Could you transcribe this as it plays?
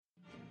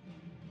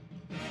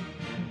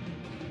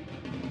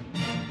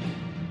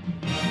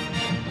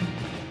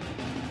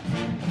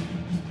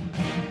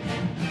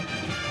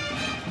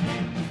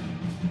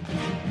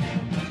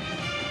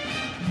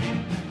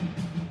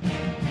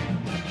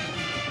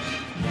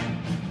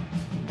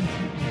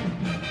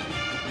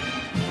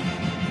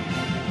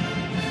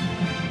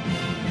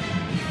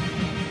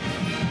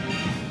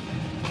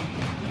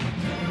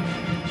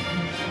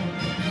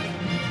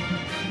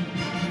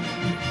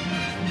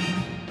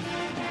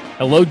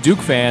Hello, Duke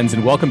fans,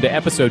 and welcome to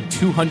episode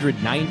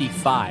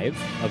 295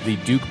 of the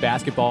Duke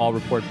Basketball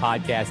Report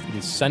podcast. It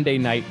is Sunday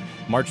night,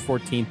 March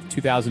 14th,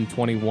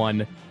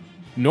 2021.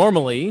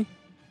 Normally,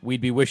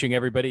 we'd be wishing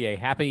everybody a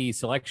happy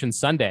Selection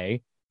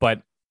Sunday,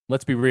 but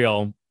let's be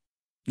real,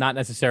 not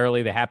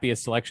necessarily the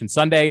happiest Selection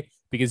Sunday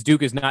because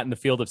Duke is not in the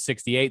field of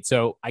 68.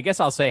 So I guess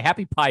I'll say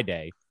happy Pi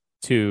Day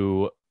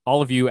to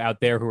all of you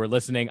out there who are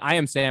listening. I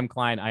am Sam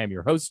Klein. I am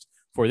your host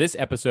for this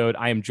episode.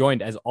 I am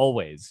joined, as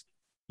always,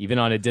 even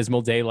on a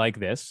dismal day like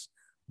this,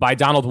 by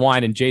Donald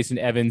Wine and Jason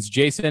Evans.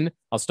 Jason,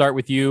 I'll start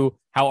with you.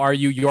 How are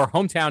you? Your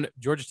hometown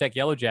Georgia Tech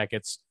Yellow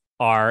Jackets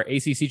are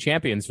ACC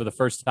champions for the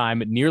first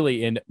time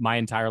nearly in my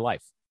entire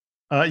life.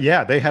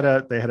 Yeah, they had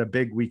a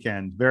big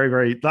weekend.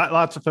 Very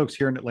lots of folks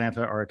here in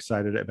Atlanta are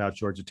excited about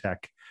Georgia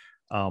Tech.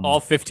 All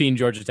 15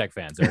 Georgia Tech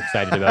fans are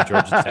excited about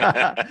Georgia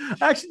Tech.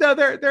 Actually, no,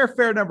 there are a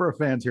fair number of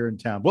fans here in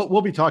town.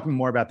 We'll be talking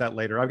more about that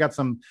later. I've got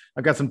some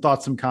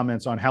thoughts, some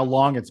comments on how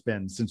long it's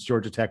been since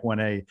Georgia Tech won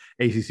a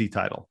ACC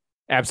title.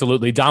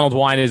 Absolutely. Donald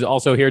Wine is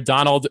also here.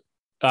 Donald,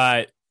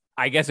 I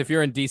guess if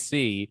you're in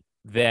DC,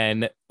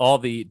 then all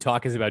the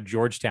talk is about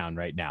Georgetown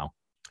right now.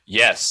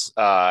 Yes,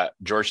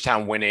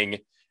 Georgetown winning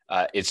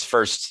its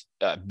first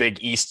Big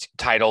East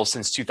title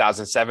since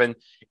 2007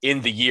 in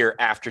the year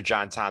after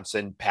John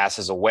Thompson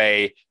passes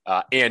away,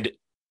 and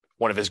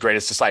one of his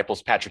greatest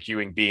disciples, Patrick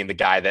Ewing, being the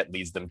guy that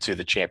leads them to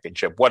the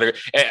championship. What a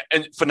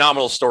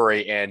phenomenal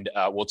story, and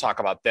we'll talk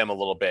about them a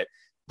little bit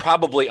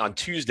probably on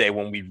Tuesday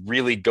when we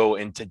really go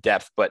into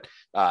depth, but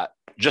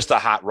just a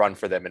hot run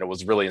for them, and it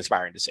was really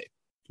inspiring to see.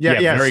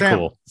 Yeah, very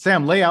cool.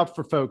 Sam, lay out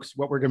for folks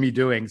what we're going to be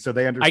doing so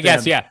they understand. I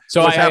guess, yeah.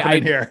 So what's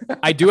happening here.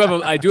 I do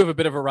have a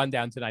bit of a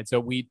rundown tonight.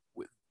 So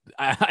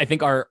I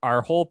think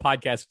our whole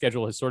podcast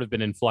schedule has sort of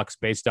been in flux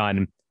based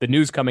on the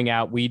news coming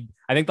out.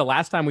 I think the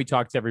last time we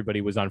talked to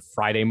everybody was on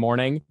Friday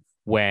morning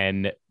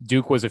when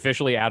Duke was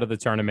officially out of the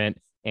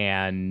tournament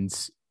and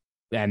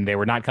they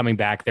were not coming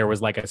back. There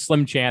was like a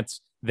slim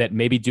chance that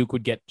maybe Duke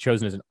would get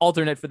chosen as an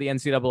alternate for the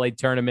NCAA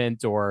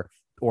tournament, or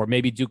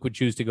maybe Duke would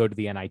choose to go to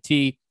the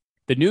NIT.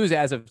 The news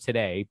as of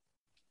today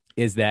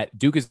is that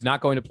Duke is not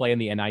going to play in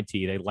the NIT.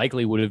 They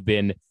likely would have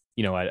been,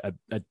 a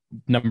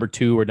number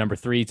 2 or number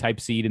 3 type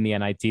seed in the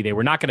NIT. They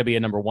were not going to be a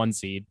number 1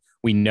 seed.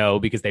 We know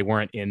because they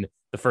weren't in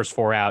the first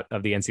 4 out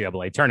of the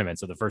NCAA tournament.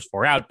 So the first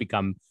 4 out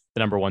become the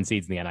number 1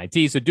 seeds in the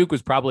NIT. So Duke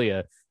was probably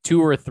a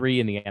 2 or a 3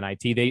 in the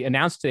NIT. They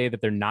announced today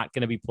that they're not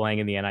going to be playing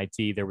in the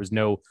NIT. There was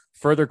no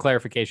further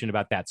clarification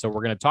about that. So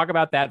we're going to talk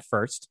about that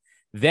first.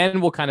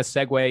 Then we'll kind of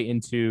segue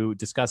into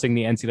discussing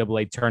the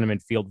NCAA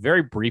tournament field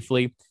very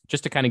briefly,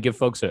 just to kind of give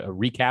folks a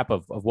recap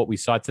of what we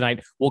saw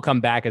tonight. We'll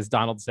come back, as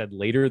Donald said,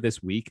 later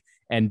this week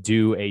and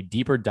do a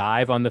deeper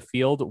dive on the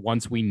field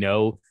once we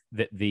know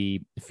that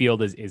the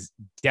field is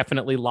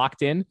definitely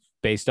locked in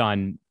based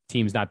on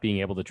teams not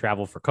being able to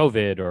travel for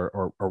COVID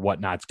or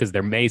whatnot, because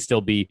there may still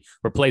be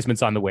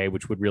replacements on the way,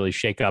 which would really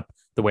shake up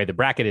the way the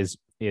bracket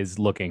is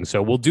looking.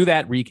 So we'll do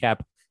that recap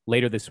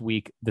later this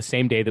week, the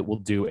same day that we'll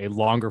do a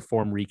longer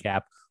form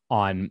recap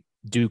on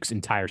Duke's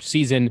entire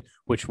season,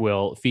 which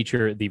will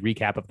feature the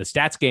recap of the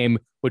stats game,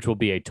 which will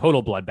be a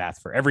total bloodbath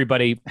for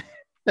everybody.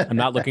 I'm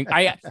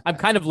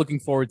kind of looking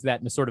forward to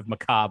that in a sort of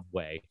macabre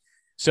way.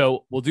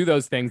 So we'll do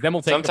those things. Then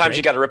we'll take Sometimes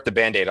you got to rip the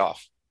Band-Aid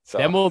off. So.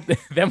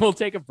 Then we'll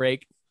take a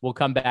break. We'll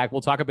come back.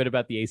 We'll talk a bit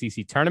about the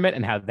ACC tournament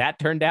and how that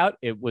turned out.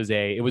 It was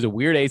a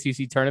weird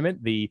ACC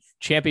tournament. The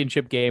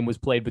championship game was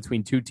played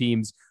between 2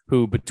 teams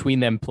who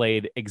between them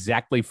played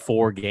exactly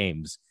 4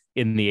 games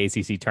in the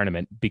ACC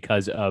tournament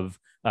because of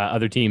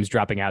other teams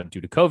dropping out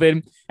due to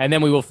COVID. And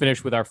then we will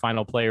finish with our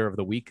final player of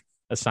the week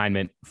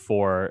assignment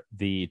for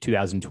the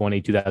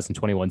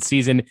 2020-2021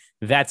 season.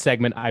 That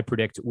segment, I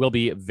predict, will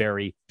be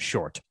very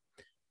short.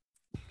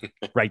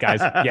 Right, guys?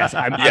 Yes,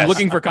 I'm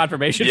looking for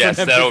confirmation. Yes,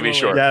 from them that'll be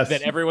short. Yes.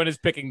 That everyone is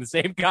picking the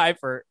same guy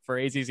for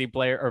ACC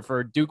player or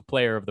for Duke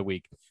player of the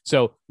week.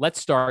 So let's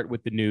start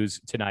with the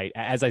news tonight.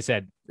 As I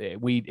said,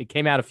 it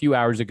came out a few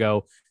hours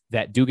ago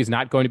that Duke is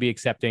not going to be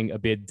accepting a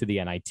bid to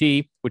the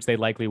NIT, which they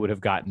likely would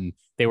have gotten.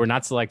 They were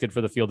not selected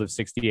for the field of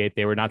 68.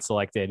 They were not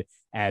selected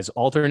as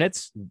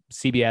alternates.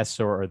 CBS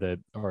or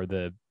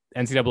the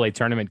NCAA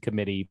tournament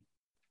committee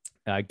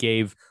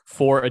gave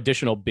 4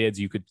 additional bids,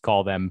 you could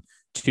call them,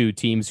 to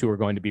teams who are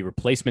going to be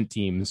replacement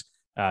teams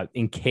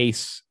in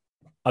case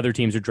other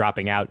teams are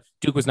dropping out.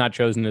 Duke was not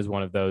chosen as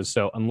one of those.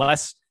 So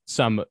unless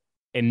some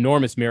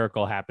enormous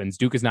miracle happens,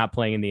 Duke is not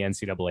playing in the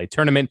NCAA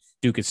tournament.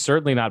 Duke is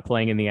certainly not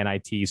playing in the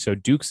NIT. So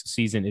Duke's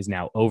season is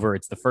now over.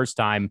 It's the first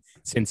time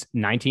since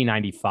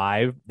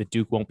 1995 that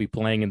Duke won't be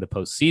playing in the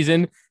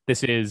postseason.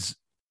 This is,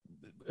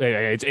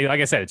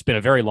 like I said, it's been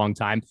a very long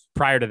time.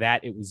 Prior to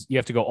that, you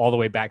have to go all the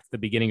way back to the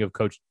beginning of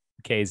Coach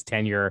K's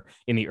tenure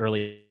in the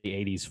early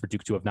 80s for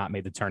Duke to have not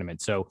made the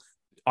tournament. So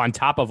on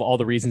top of all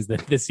the reasons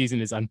that this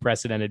season is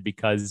unprecedented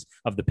because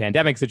of the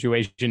pandemic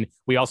situation,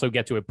 we also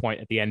get to a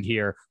point at the end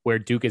here where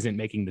Duke isn't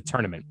making the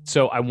tournament.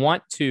 So I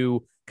want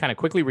to kind of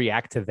quickly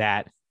react to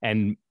that,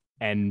 and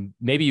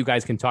maybe you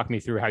guys can talk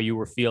me through how you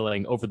were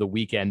feeling over the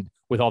weekend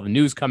with all the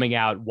news coming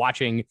out,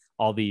 watching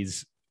all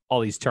these all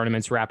these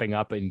tournaments wrapping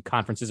up in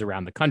conferences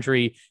around the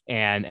country,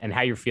 and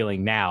how you're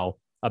feeling now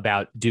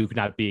about Duke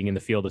not being in the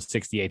field of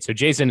 68. So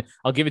Jason,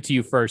 I'll give it to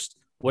you first.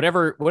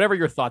 Whatever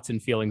your thoughts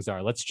and feelings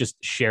are, let's just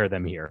share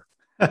them here.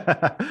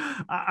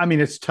 I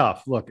mean, it's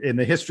tough. Look, in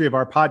the history of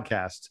our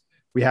podcast,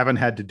 we haven't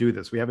had to do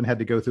this. We haven't had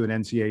to go through an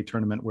NCAA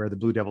tournament where the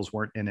Blue Devils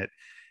weren't in it.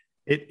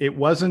 It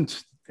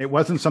wasn't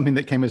something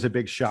that came as a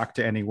big shock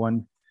to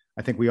anyone.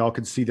 I think we all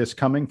could see this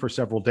coming for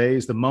several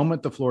days. The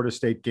moment the Florida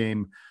State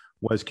game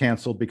was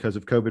canceled because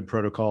of COVID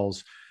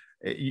protocols,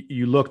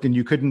 you looked and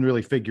you couldn't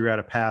really figure out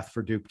a path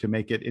for Duke to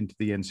make it into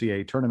the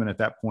NCAA tournament at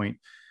that point.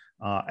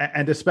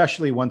 And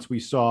especially once we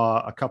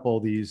saw a couple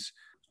of these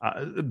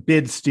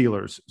bid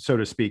stealers, so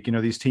to speak,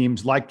 these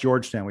teams like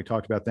Georgetown, we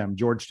talked about them,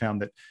 Georgetown,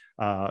 that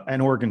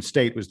and Oregon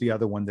State was the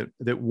other one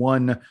that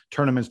won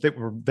tournaments that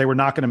they were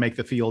not going to make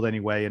the field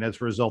anyway. And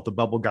as a result, the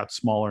bubble got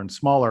smaller and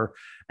smaller.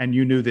 And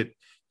you knew that,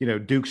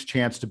 Duke's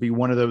chance to be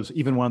one of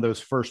those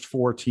first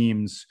four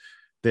teams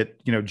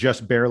that,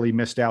 just barely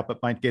missed out,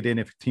 but might get in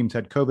if teams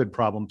had COVID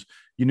problems.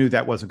 You knew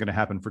that wasn't going to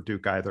happen for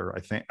Duke either. I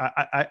think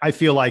I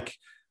feel like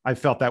I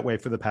felt that way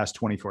for the past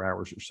 24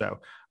 hours or so.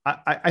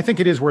 I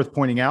think it is worth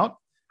pointing out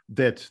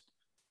that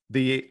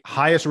the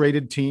highest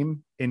rated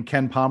team in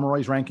Ken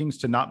Pomeroy's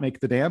rankings to not make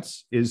the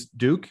dance is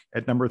Duke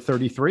at number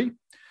 33.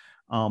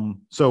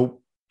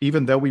 So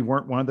even though we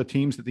weren't one of the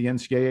teams that the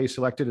NCAA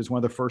selected as one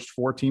of the first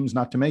four teams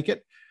not to make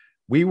it,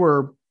 we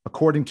were,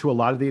 according to a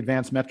lot of the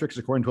advanced metrics,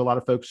 according to a lot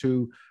of folks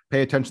who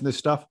pay attention to this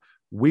stuff,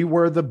 we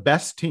were the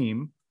best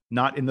team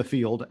not in the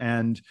field.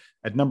 And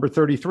at number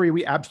 33,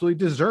 we absolutely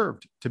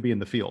deserved to be in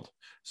the field.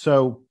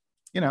 So,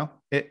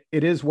 it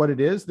is what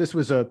it is. This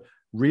was a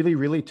really,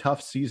 really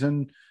tough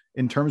season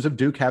in terms of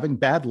Duke having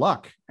bad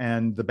luck,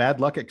 and the bad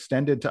luck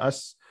extended to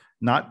us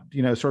not,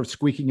 sort of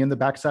squeaking in the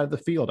backside of the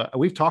field.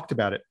 We've talked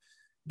about it.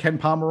 Ken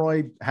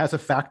Pomeroy has a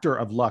factor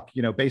of luck,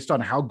 based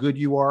on how good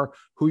you are,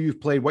 who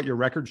you've played, what your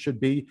record should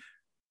be.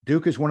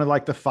 Duke is one of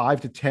like the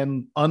 5 to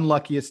 10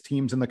 unluckiest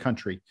teams in the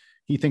country.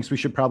 He thinks we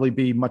should probably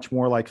be much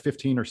more like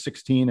 15 or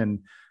 16 and,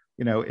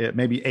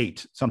 maybe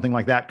 8, something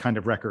like that kind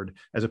of record,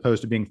 as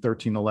opposed to being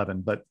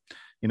 13-11. But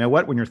you know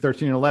what? When you're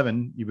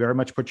 13-11, you very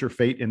much put your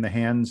fate in the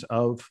hands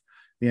of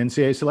the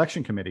NCAA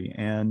selection committee.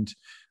 And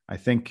I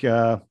think,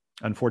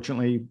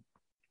 unfortunately,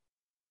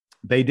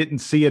 they didn't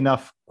see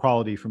enough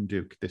quality from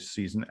Duke this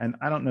season. And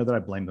I don't know that I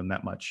blame them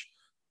that much.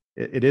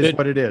 It is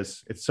what it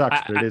is. It sucks,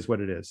 but it is what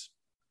it is.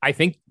 I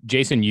think,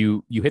 Jason,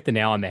 you hit the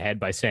nail on the head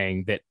by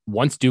saying that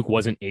once Duke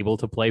wasn't able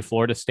to play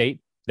Florida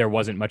State, there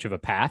wasn't much of a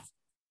path.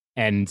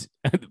 And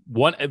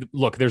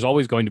look, there's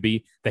always going to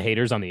be the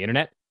haters on the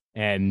internet,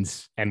 and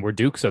we're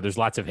Duke, so there's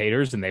lots of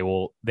haters, and they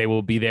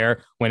will be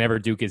there whenever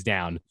Duke is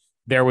down.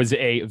 There was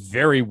a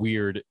very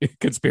weird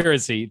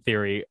conspiracy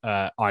theory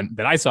that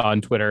I saw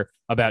on Twitter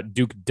about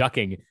Duke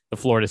ducking the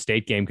Florida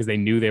State game because they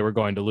knew they were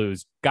going to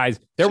lose. Guys,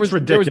 there was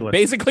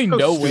basically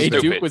no way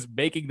Duke was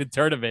making the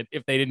tournament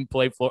if they didn't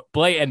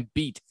play and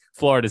beat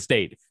Florida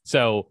State.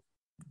 So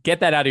get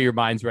that out of your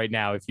minds right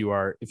now if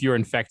you're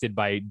infected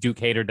by Duke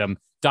haterdom.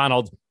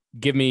 Donald,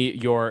 give me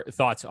your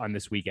thoughts on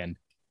this weekend.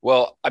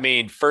 Well, I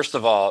mean, first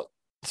of all,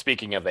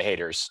 speaking of the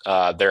haters,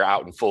 they're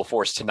out in full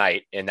force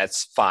tonight, and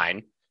that's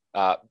fine.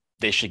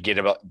 They should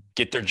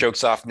get their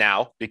jokes off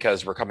now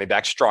because we're coming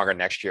back stronger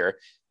next year.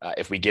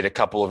 If we get a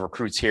couple of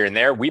recruits here and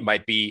there, we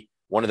might be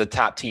one of the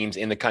top teams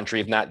in the country,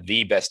 if not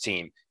the best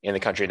team in the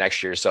country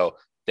next year. So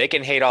they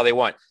can hate all they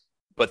want.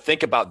 But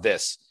think about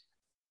this.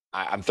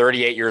 I'm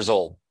 38 years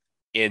old.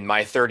 In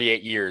my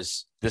 38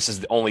 years, this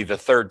is only the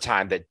third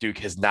time that Duke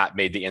has not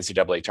made the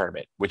NCAA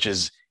tournament, which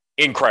is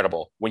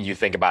incredible when you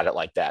think about it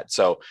like that.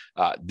 So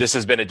this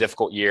has been a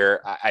difficult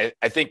year. I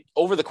think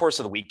over the course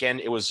of the weekend,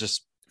 it was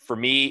just, for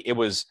me, it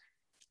was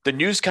the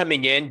news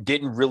coming in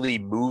didn't really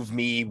move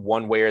me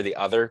one way or the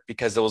other,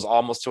 because it was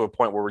almost to a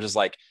point where we're just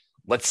like,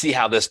 let's see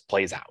how this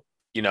plays out.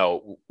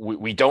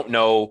 We don't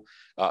know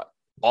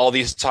all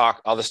this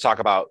talk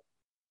about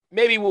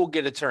maybe we'll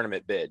get a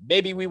tournament bid.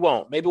 Maybe we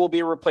won't. Maybe we'll be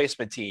a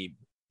replacement team.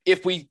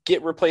 If we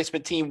get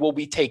replacement team, will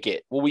we take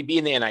it? Will we be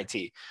in the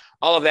NIT?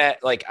 All of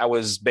that. Like, I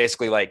was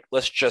basically like,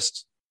 let's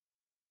just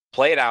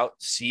play it out,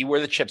 see where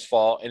the chips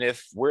fall. And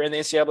if we're in the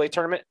NCAA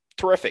tournament,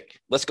 terrific.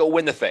 Let's go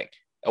win the thing.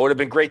 It would have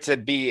been great to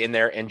be in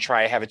there and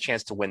try to have a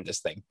chance to win this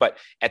thing. But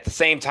at the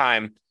same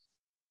time,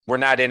 we're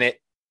not in it.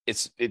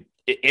 It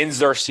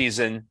ends our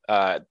season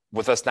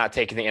with us not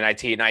taking the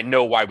NIT. And I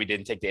know why we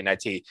didn't take the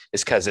NIT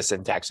is because it's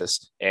in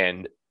Texas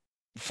and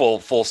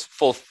full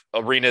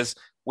arenas.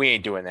 We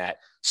ain't doing that.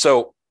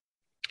 So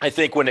I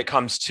think when it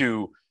comes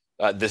to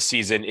this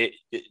season, it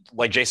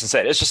like Jason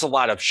said, it's just a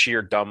lot of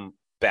sheer dumb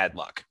bad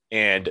luck.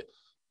 And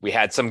we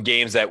had some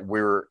games that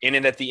we were in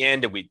it at the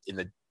end, and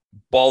the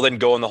ball didn't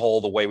go in the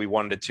hole the way we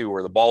wanted it to,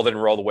 or the ball didn't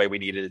roll the way we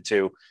needed it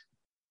to.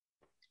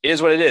 It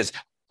is what it is.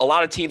 A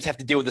lot of teams have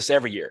to deal with this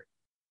every year.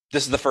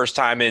 This is the first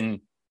time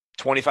in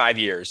 25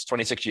 years,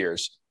 26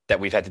 years that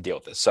we've had to deal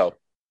with this. So,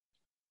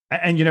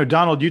 and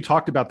Donald, you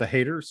talked about the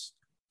haters.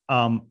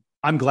 I'm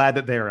glad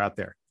that they are out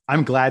there.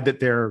 I'm glad that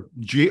they're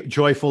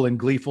joyful and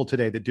gleeful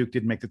today that Duke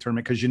didn't make the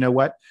tournament, because you know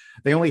what?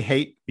 They only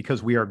hate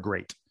because we are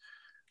great.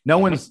 No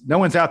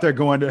one's out there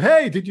going to,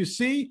 hey, did you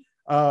see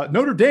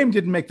Notre Dame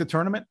didn't make the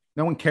tournament?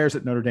 No one cares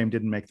that Notre Dame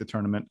didn't make the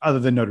tournament other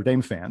than Notre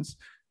Dame fans,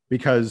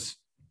 because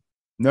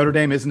Notre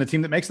Dame isn't a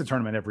team that makes the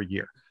tournament every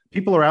year.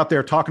 People are out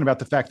there talking about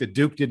the fact that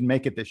Duke didn't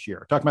make it this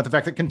year, talking about the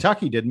fact that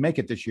Kentucky didn't make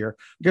it this year,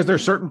 because there are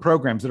certain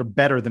programs that are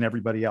better than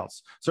everybody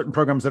else, certain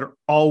programs that are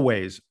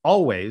always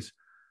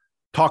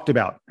talked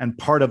about and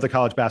part of the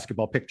college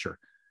basketball picture.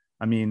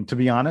 I mean, to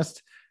be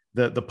honest,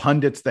 the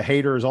pundits, the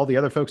haters, all the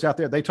other folks out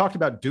there, they talked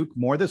about Duke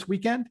more this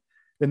weekend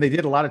than they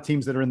did a lot of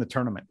teams that are in the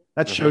tournament.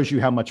 That shows you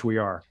how much we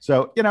are.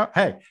 So,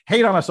 hey,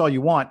 hate on us all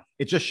you want.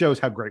 It just shows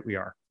how great we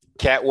are.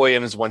 Cat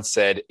Williams once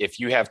said, if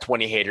you have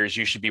 20 haters,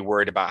 you should be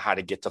worried about how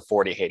to get to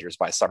 40 haters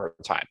by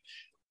summertime.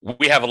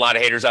 We have a lot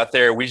of haters out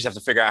there. We just have to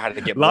figure out how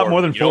to get a lot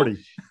more than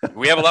 40.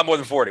 We have a lot more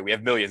than 40. We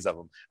have millions of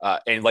them.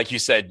 And like you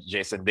said,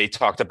 Jason, they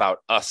talked about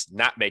us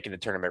not making the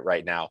tournament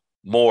right now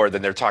more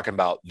than they're talking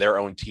about their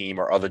own team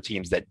or other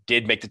teams that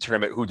did make the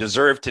tournament who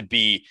deserve to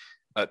be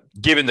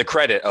given the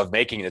credit of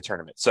making the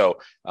tournament. So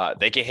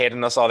they can hate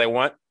on us all they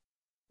want.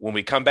 When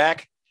we come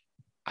back,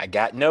 I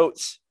got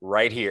notes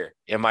right here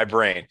in my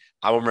brain.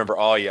 I will remember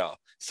all y'all.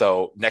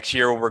 So next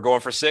year when we're going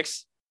for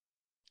 6,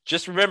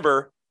 just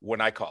remember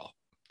when I call.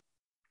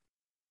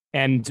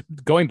 And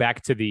going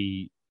back to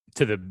the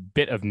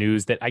bit of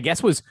news that I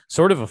guess was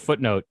sort of a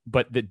footnote,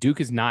 but that Duke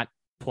is not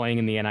playing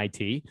in the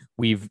NIT.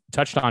 We've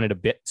touched on it a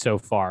bit so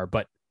far,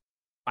 but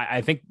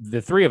I think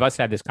the three of us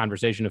had this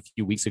conversation a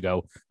few weeks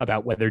ago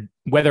about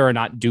whether or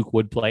not Duke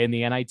would play in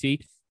the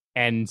NIT.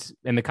 And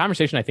the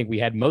conversation I think we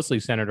had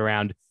mostly centered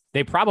around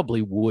they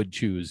probably would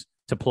choose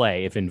to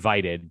play if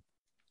invited.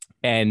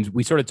 And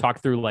we sort of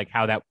talked through like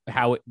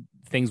how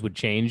things would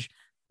change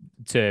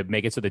to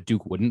make it so that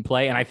Duke wouldn't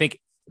play. And I think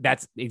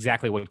that's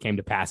exactly what came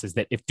to pass, is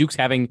that if Duke's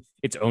having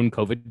its own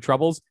COVID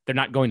troubles, they're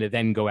not going to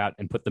then go out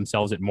and put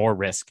themselves at more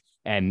risk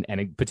and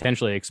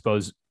potentially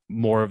expose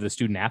more of the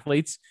student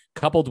athletes,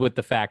 coupled with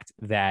the fact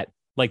that,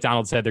 like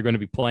Donald said, they're going to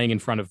be playing in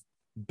front of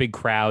big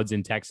crowds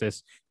in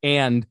Texas,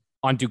 and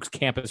on Duke's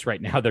campus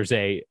right now, there's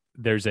a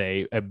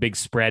big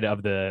spread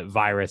of the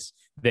virus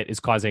that is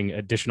causing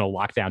additional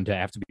lockdown to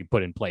have to be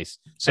put in place.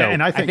 So,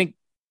 and I think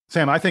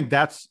Sam, I think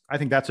that's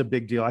a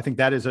big deal. I think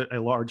that is a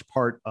large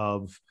part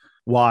of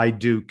why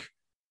Duke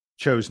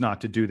chose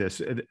not to do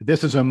this.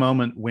 This is a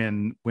moment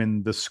when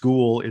the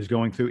school is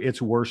going through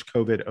its worst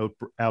COVID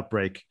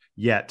outbreak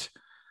yet.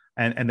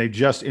 And they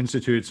just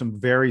instituted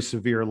some very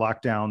severe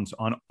lockdowns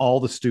on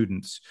all the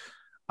students.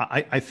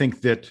 I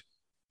think that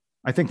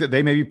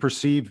they maybe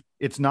perceive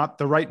it's not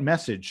the right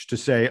message to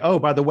say, oh,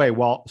 by the way,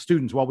 while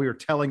we are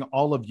telling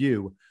all of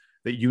you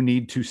that you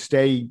need to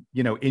stay,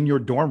 in your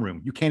dorm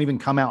room, you can't even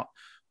come out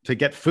to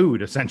get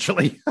food,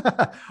 essentially.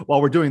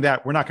 While we're doing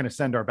that, we're not going to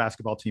send our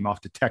basketball team off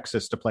to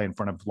Texas to play in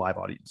front of live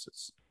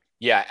audiences.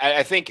 Yeah,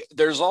 I think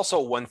there's also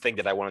one thing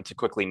that I wanted to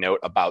quickly note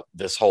about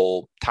this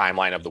whole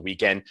timeline of the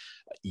weekend.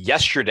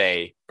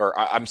 Friday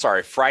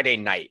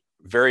night,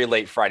 very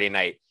late Friday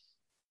night,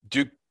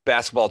 Duke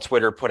basketball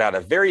Twitter put out a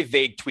very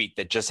vague tweet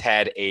that just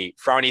had a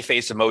frowny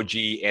face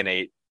emoji and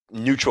a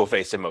neutral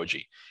face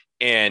emoji.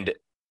 And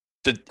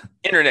the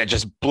internet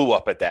just blew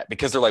up at that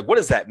because they're like, what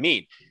does that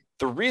mean?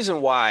 The reason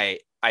why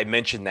I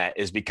mentioned that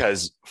is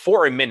because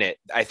for a minute,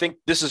 I think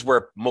this is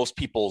where most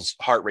people's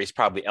heart rates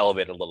probably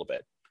elevated a little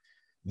bit.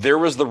 There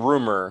was the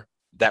rumor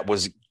that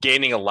was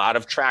gaining a lot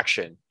of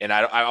traction. And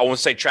I won't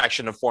say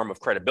traction in the form of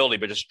credibility,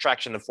 but just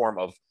traction in the form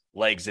of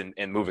legs and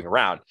moving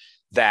around,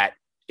 that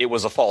it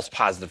was a false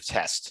positive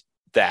test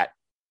that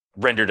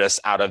rendered us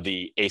out of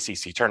the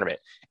ACC tournament.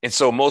 And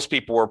so most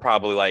people were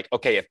probably like,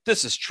 okay, if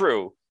this is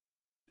true.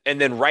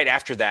 And then right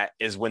after that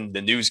is when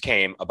the news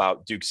came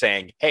about Duke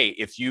saying, hey,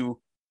 if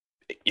you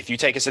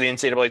take us to the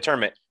NCAA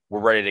tournament, we're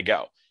ready to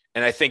go.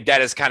 And I think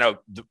that is kind of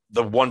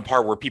the one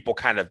part where people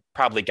kind of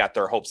probably got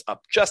their hopes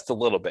up just a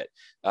little bit.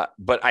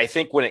 But I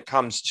think when it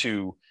comes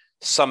to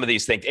some of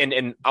these things,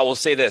 and I will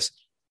say this,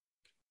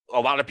 a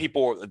lot of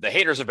people, the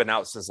haters have been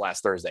out since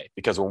last Thursday,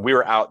 because when we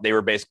were out, they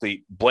were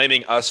basically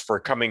blaming us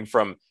for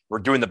we're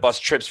doing the bus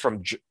trips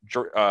from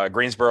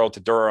Greensboro to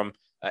Durham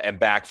and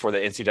back for the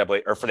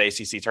NCAA or for the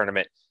ACC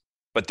tournament.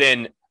 But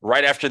then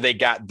right after they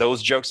got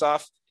those jokes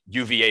off,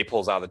 UVA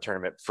pulls out of the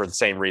tournament for the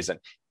same reason.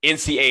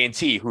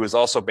 NCA&T, who is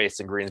also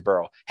based in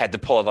Greensboro, had to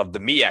pull out of the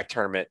MEAC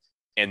tournament,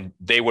 and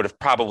they would have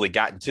probably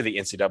gotten to the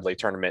NCAA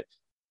tournament.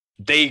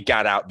 They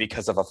got out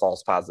because of a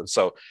false positive.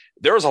 So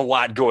there was a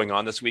lot going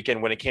on this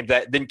weekend when it came to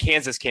that. Then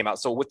Kansas came out.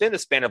 So within the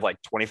span of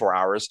like 24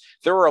 hours,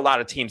 there were a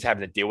lot of teams having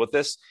to deal with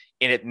this.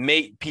 And it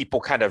made people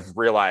kind of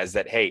realize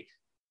that, hey,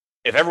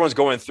 if everyone's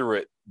going through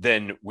it,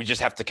 then we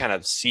just have to kind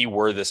of see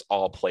where this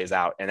all plays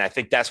out. And I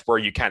think that's where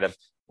you kind of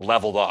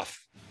leveled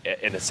off,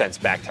 in a sense,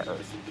 back to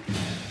earth.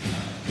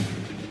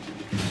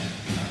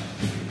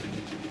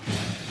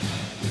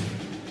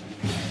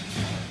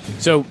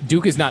 So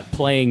Duke is not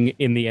playing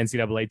in the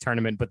NCAA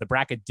tournament, but the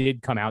bracket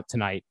did come out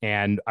tonight.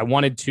 And I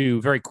wanted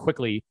to very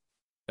quickly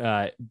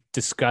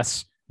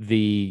discuss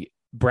the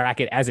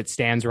bracket as it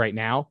stands right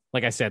now.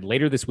 Like I said,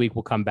 later this week,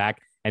 we'll come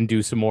back and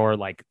do some more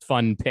like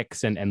fun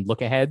picks and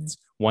look aheads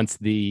once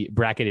the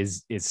bracket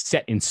is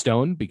set in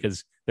stone,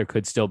 because there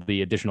could still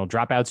be additional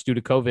dropouts due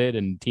to COVID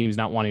and teams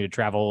not wanting to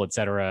travel, et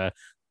cetera,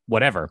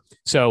 whatever.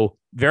 So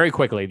very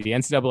quickly, the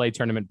NCAA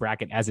tournament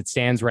bracket as it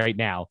stands right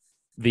now,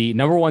 the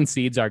number one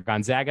seeds are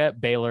Gonzaga,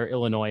 Baylor,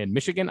 Illinois, and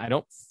Michigan. I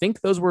don't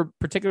think those were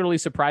particularly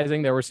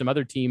surprising. There were some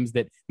other teams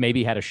that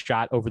maybe had a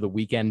shot over the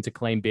weekend to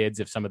claim bids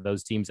if some of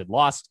those teams had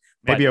lost.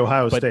 Maybe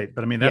Ohio State,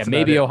 but I mean, that's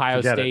maybe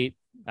Ohio State.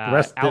 The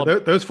rest,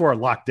 those four are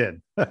locked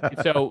in.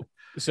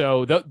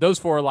 So those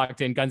four are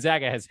locked in.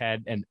 Gonzaga has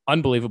had an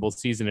unbelievable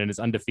season and is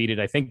undefeated.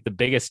 I think the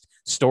biggest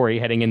story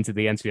heading into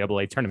the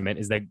NCAA tournament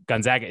is that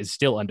Gonzaga is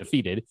still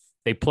undefeated.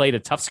 They played a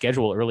tough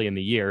schedule early in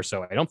the year,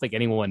 so I don't think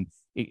anyone,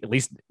 at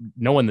least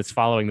no one that's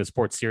following the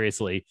sport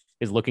seriously,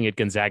 is looking at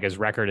Gonzaga's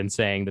record and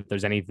saying that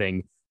there's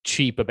anything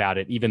cheap about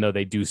it, even though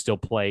they do still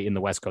play in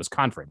the West Coast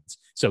Conference.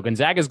 So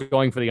Gonzaga's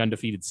going for the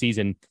undefeated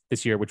season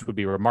this year, which would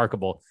be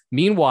remarkable.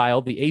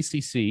 Meanwhile, the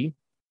ACC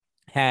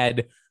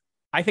had,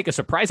 I think, a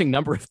surprising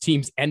number of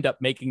teams end up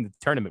making the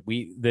tournament.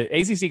 The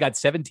ACC got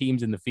 7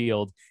 teams in the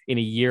field in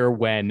a year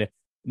when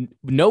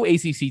no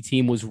ACC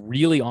team was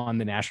really on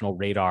the national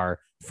radar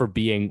for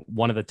being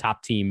one of the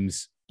top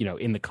teams,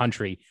 in the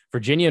country.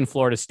 Virginia and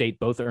Florida State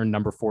both earned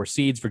number 4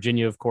 seeds.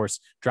 Virginia, of course,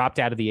 dropped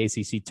out of the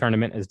ACC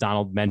tournament, as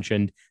Donald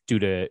mentioned, due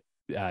to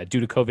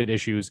COVID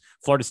issues.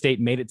 Florida State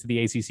made it to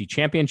the ACC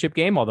championship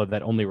game, although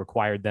that only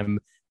required them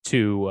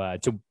to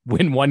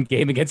win one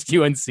game against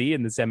UNC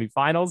in the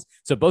semifinals.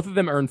 So both of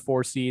them earned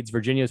 4 seeds.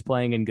 Virginia is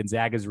playing in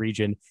Gonzaga's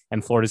region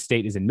and Florida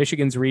State is in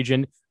Michigan's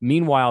region.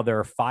 Meanwhile, there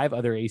are 5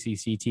 other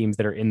ACC teams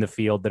that are in the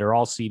field that are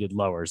all seeded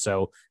lower.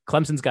 So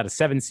Clemson's got a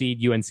 7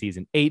 seed, UNC is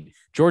an 8.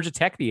 Georgia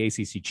Tech, the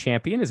ACC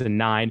champion, is a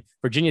 9.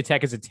 Virginia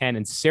Tech is a 10,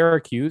 and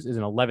Syracuse is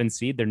an 11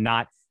 seed. They're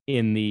not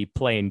in the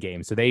play-in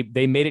game. So they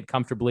made it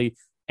comfortably.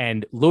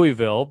 And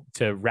Louisville,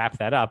 to wrap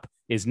that up,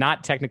 is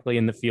not technically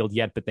in the field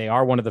yet, but they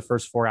are one of the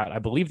first 4 out. I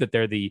believe that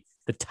they're the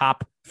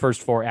top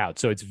first 4 out.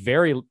 So it's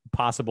very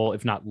possible,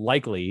 if not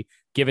likely,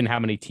 given how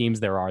many teams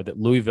there are, that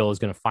Louisville is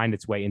going to find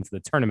its way into the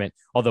tournament,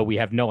 although we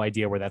have no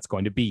idea where that's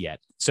going to be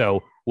yet.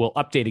 So we'll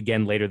update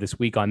again later this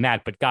week on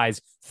that. But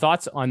guys,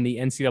 thoughts on the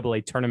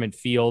NCAA tournament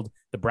field,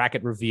 the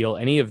bracket reveal,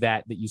 any of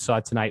that you saw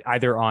tonight,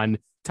 either on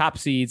top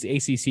seeds,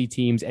 ACC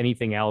teams,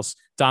 anything else?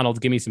 Donald,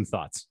 give me some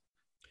thoughts.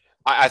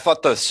 I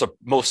thought the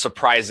most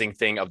surprising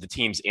thing of the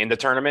teams in the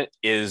tournament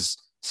is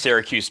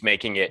Syracuse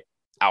making it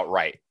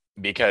outright,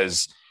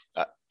 because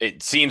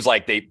it seems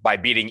like by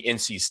beating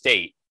NC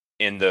State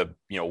in the,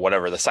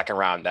 whatever the second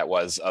round that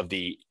was of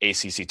the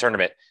ACC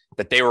tournament,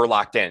 that they were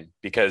locked in,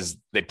 because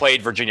they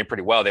played Virginia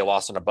pretty well. They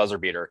lost on a buzzer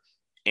beater,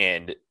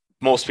 and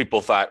most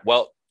people thought,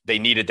 well, they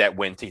needed that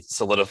win to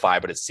solidify,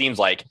 but it seems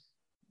like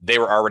they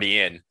were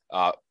already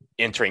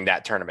entering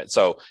that tournament.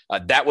 So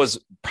that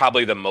was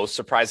probably the most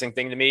surprising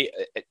thing to me.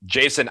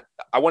 Jason,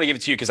 I want to give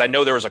it to you, because I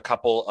know there was a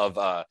couple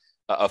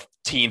of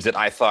teams that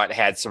I thought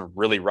had some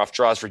really rough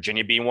draws,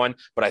 Virginia being one,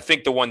 but I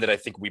think the one that I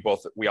think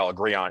we all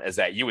agree on is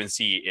that UNC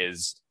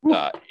is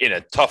in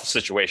a tough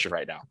situation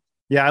right now.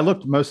 Yeah, I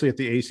looked mostly at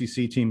the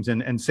ACC teams,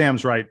 and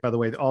Sam's right, by the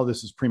way. All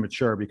this is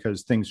premature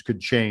because things could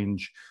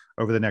change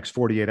over the next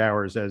 48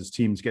 hours as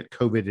teams get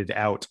COVIDed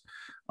out.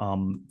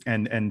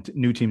 And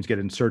new teams get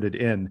inserted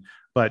in.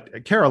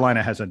 But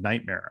Carolina has a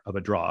nightmare of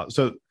a draw.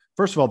 So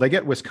first of all, they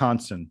get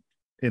Wisconsin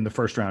in the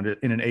first round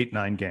in an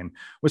 8-9 game.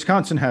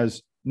 Wisconsin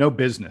has no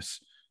business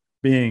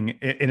being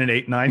in an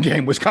 8-9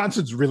 game.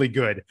 Wisconsin's really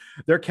good.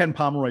 They're Ken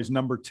Pomeroy's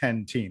number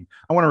 10 team.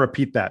 I want to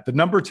repeat that. The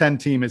number 10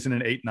 team is in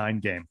an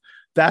 8-9 game.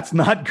 That's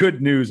not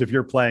good news if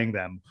you're playing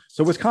them.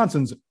 So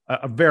Wisconsin's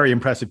a very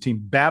impressive team,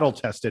 battle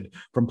tested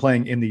from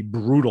playing in the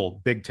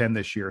brutal Big Ten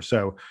this year.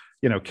 So,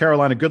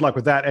 Carolina, good luck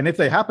with that. And if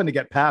they happen to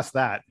get past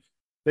that,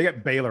 they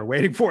get Baylor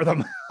waiting for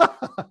them.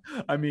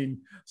 I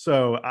mean,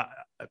 so,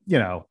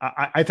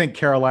 I think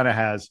Carolina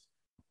has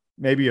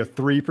maybe a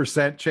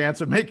 3%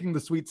 chance of making the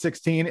Sweet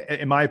 16.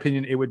 In my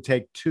opinion, it would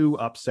take 2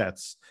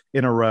 upsets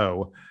in a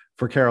row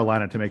for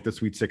Carolina to make the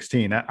Sweet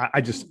 16.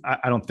 I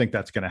don't think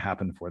that's going to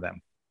happen for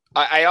them.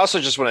 I also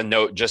just want to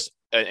note, just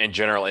in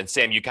general, and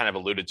Sam, you kind of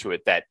alluded to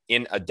it, that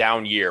in a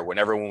down year, when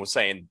everyone was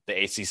saying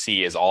the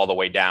ACC is all the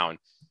way down,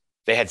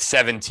 they had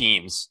 7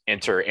 teams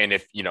enter. And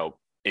if,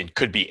 it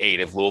could be 8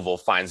 if Louisville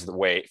finds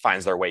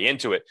their way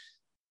into it.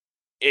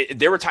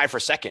 They were tied for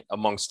second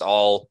amongst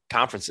all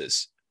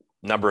conferences,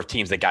 number of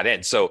teams that got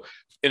in. So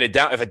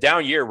if a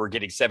down year, we're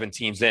getting 7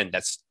 teams in,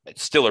 that's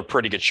still a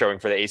pretty good showing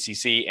for the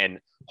ACC. And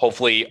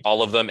hopefully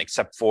all of them,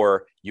 except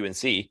for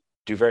UNC,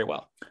 do very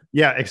well.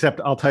 Yeah,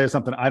 except I'll tell you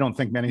something. I don't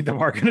think many of them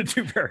are going to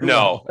do very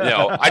well.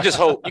 No. I just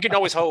hope. You can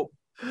always hope.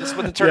 This is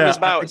what the tournament is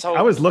about.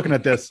 I was looking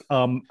at this.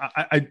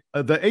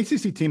 The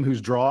ACC team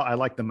whose draw I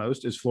like the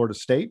most is Florida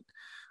State.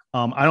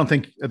 I don't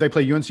think they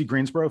play UNC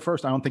Greensboro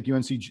first. I don't think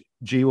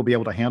UNCG will be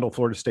able to handle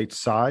Florida State's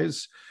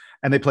size.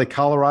 And they play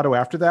Colorado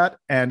after that.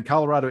 And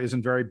Colorado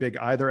isn't very big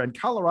either. And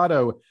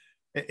Colorado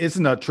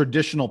isn't a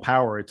traditional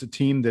power. It's a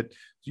team that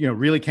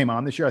really came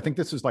on this year. I think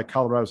this is like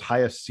Colorado's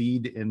highest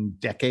seed in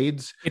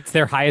decades. It's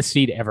their highest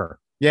seed ever.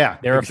 Yeah,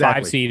 they're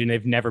exactly. a 5 seed and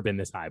they've never been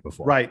this high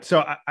before. Right.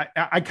 So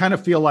I kind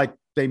of feel like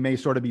they may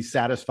sort of be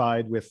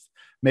satisfied with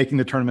making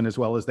the tournament as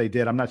well as they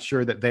did. I'm not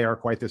sure that they are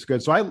quite this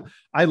good. So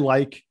I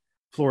like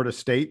Florida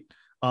State.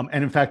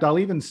 And in fact, I'll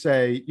even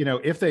say,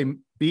 if they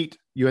beat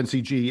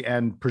UNCG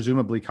and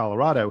presumably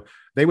Colorado,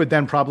 they would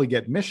then probably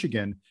get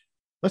Michigan.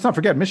 Let's not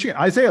forget Michigan.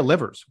 Isaiah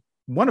Livers,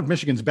 one of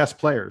Michigan's best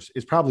players,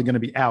 is probably going to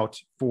be out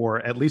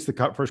for at least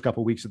the first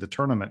couple of weeks of the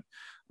tournament.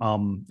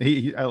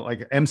 He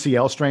like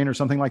MCL strain or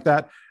something like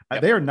that.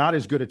 Yep. They are not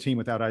as good a team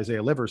without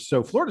Isaiah Livers.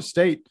 So Florida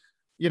State,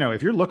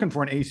 if you're looking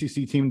for an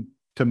ACC team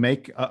to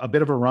make a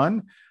bit of a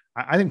run,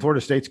 I think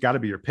Florida State's got to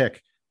be your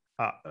pick.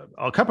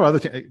 A couple other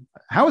things.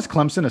 How is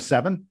Clemson a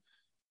 7?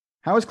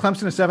 How is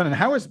Clemson a 7?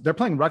 And they're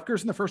playing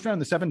Rutgers in the first round in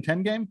the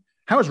 7-10 game?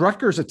 How is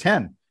Rutgers a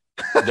 10?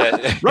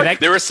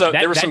 There were some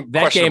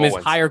that game is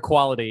ones. Higher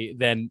quality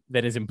than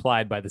is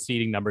implied by the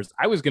seeding numbers.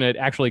 I was going to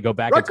actually go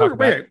back Rutgers, and talk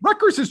about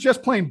Rutgers is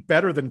just playing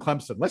better than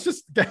Clemson. Let's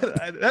just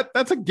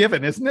that's a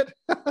given, isn't it?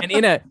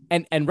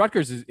 and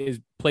Rutgers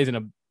plays in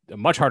a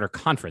much harder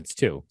conference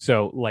too.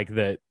 So like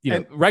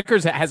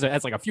Rutgers has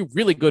like a few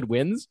really good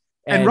wins,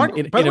 and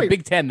in a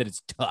Big Ten that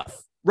it's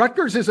tough.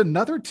 Rutgers is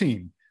another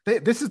team.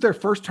 This is their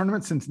first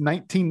tournament since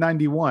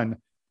 1991.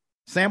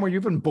 Sam, were you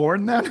even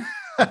born then?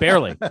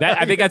 Barely.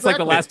 I think that's like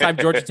the last time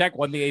Georgia Tech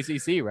won the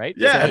ACC, right?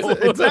 Yeah,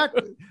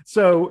 exactly.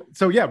 So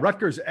yeah,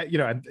 Rutgers,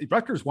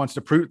 Rutgers wants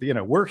to prove,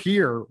 we're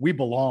here, we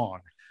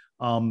belong.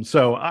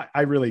 So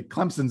I really,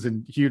 Clemson's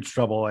in huge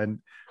trouble, and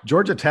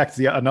Georgia Tech's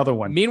another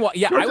one. Meanwhile,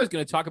 I was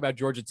going to talk about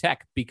Georgia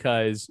Tech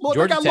because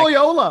Georgia Tech,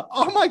 Loyola.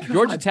 Oh my God.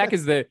 Georgia Tech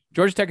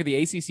are the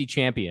ACC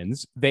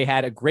champions. They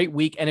had a great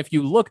week, and if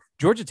you look,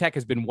 Georgia Tech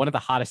has been one of the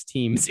hottest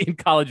teams in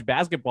college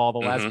basketball the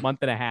last month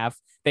and a half.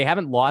 They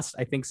haven't lost,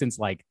 I think, since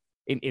like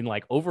in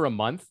like over a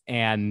month,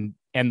 and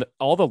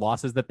all the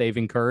losses that they've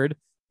incurred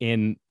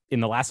in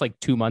the last like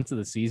 2 months of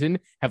the season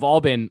have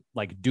all been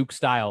like Duke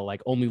style,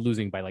 like only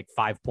losing by like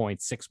 5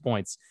 points, 6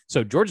 points.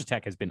 So Georgia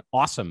Tech has been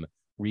awesome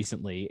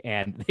recently,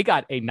 and they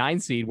got a 9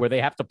 seed where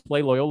they have to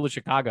play Loyola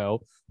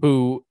Chicago,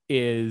 who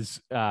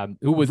was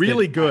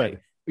really good.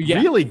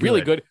 Really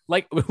good.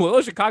 Like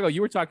Loyola Chicago,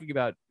 you were talking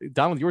about,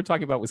 Donald, you were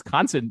talking about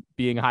Wisconsin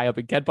being high up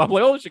in KenPom.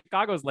 Loyola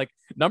Chicago is like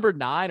number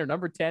 9 or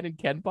number 10 in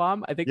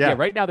KenPom. I think,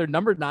 right now they're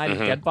number 9 in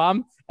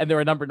KenPom, and they're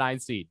a number 9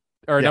 seed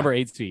or a number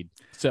 8 seed.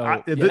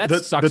 So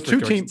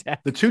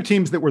the two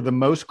teams that were the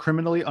most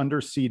criminally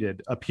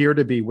underseeded appear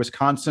to be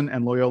Wisconsin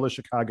and Loyola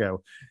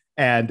Chicago,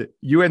 and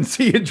UNC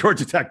and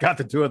Georgia Tech got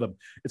the two of them.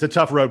 It's a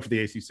tough road for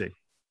the ACC.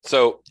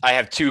 So I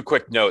have 2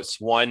 quick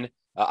notes. One,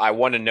 I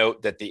want to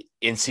note that the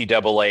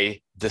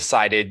NCAA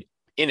decided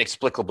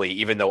inexplicably,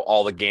 even though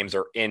all the games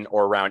are in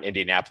or around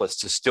Indianapolis,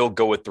 to still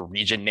go with the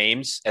region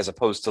names as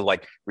opposed to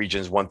like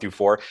regions 1 through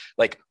 4.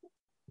 Like,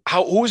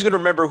 who's going to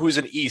remember who's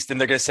in East? And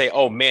they're going to say,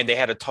 oh man, they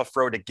had a tough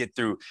road to get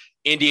through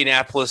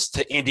Indianapolis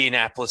to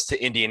Indianapolis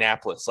to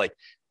Indianapolis. Like,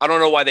 I don't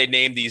know why they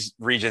named these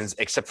regions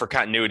except for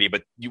continuity,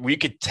 but we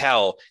could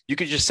tell. You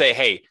could just say,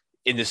 hey,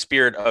 in the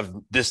spirit of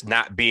this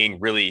not being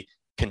really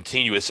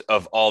continuous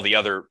of all the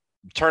other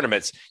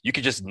tournaments, you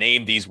could just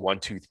name these 1,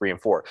 2, 3, and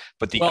 4.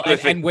 But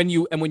and when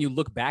you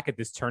look back at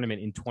this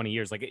tournament in 20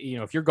 years, like,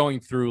 if you're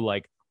going through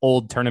like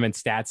old tournament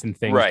stats and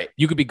things, right,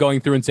 you could be going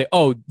through and say,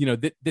 oh,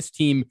 this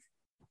team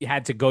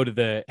had to go to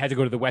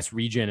the West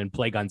region and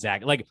play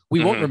Gonzaga. Like,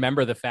 we won't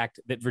remember the fact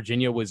that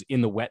Virginia was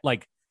in the West.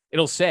 Like,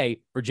 it'll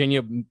say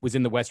Virginia was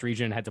in the West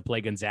region and had to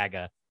play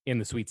Gonzaga in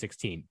the Sweet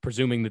 16,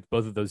 presuming that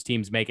both of those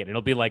teams make it. And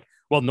it'll be like,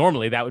 well,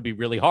 normally that would be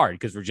really hard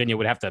because Virginia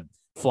would have to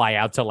fly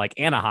out to like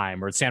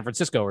Anaheim or San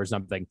Francisco or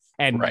something.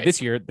 And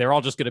this year they're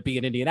all just going to be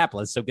in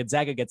Indianapolis. So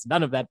Gonzaga gets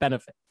none of that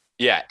benefit.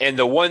 Yeah. And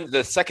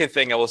the second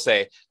thing I will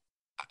say,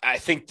 I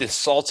think the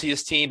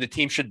saltiest team, the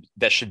team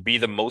that should be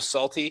the most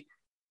salty,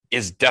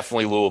 is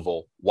definitely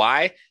Louisville.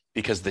 Why?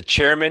 Because the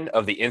chairman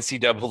of the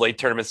NCAA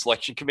Tournament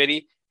Selection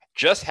Committee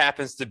just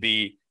happens to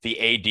be the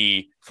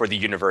AD for the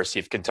University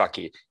of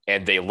Kentucky,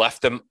 and they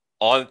left them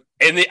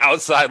in the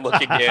outside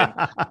looking in.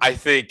 I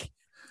think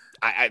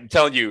I'm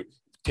telling you,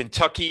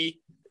 Kentucky,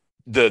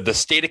 the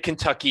state of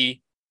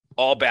Kentucky,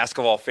 all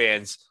basketball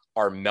fans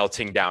are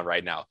melting down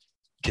right now.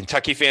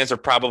 Kentucky fans are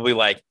probably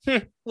like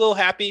a little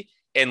happy,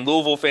 and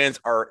Louisville fans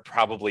are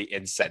probably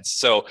incensed.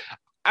 So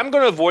I'm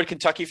going to avoid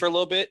Kentucky for a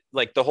little bit,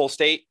 like the whole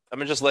state. I'm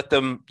going to just let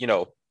them,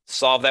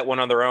 solve that one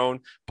on their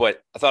own.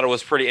 But I thought it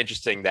was pretty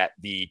interesting that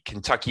the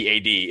Kentucky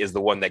AD is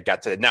the one that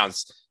got to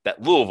announce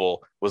that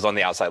Louisville was on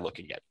the outside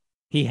looking in.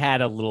 He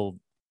had a little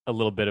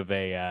bit of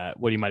a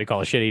what you might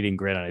call a shit-eating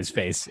grin on his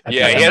face.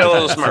 Yeah, he had a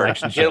little smirk.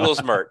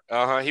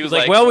 He was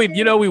like, well,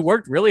 we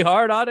worked really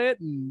hard on it,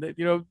 and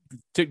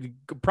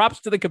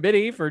props to the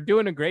committee for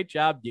doing a great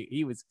job.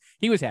 He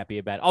was happy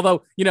about it.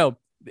 Although,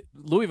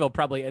 Louisville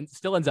probably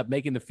still ends up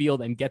making the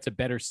field and gets a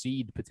better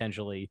seed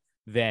potentially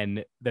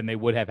than they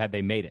would have had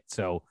they made it.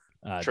 So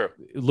true.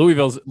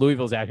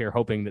 Louisville's out here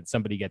hoping that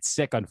somebody gets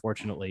sick,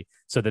 unfortunately,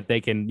 so that they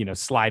can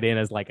slide in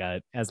as like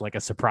a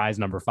surprise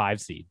number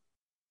 5 seed.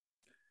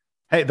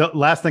 Hey, the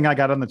last thing I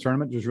got on the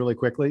tournament, just really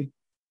quickly,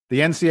 the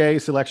NCAA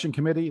selection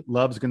committee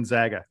loves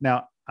Gonzaga.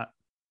 Now,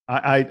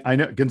 I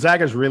know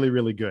Gonzaga is really,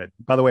 really good.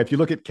 By the way, if you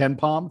look at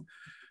KenPom,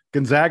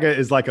 Gonzaga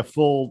is like a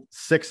full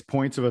 6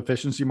 points of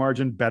efficiency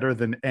margin better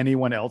than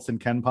anyone else in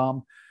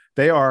KenPom.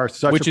 They are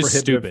such Which a is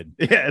stupid.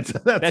 Yeah,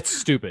 that's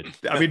stupid.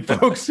 I mean,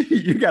 folks,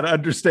 you got to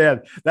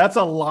understand that's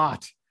a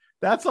lot.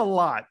 That's a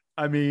lot.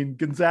 I mean,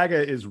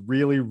 Gonzaga is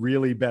really,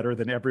 really better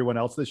than everyone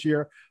else this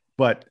year.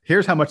 But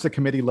here's how much the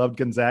committee loved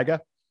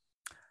Gonzaga.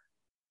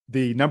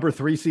 The number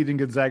 3 seed in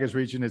Gonzaga's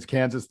region is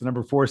Kansas. The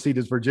number 4 seed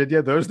is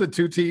Virginia. Those are the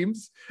 2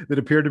 teams that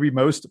appear to be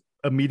most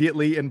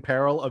immediately in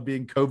peril of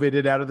being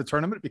COVIDed out of the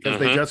tournament because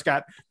they just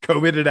got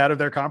COVIDed out of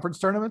their conference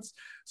tournaments.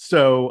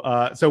 So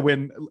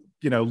when,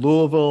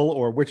 Louisville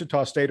or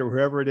Wichita State or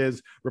whoever it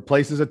is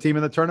replaces a team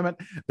in the tournament,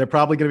 they're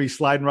probably going to be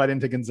sliding right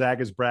into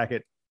Gonzaga's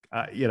bracket.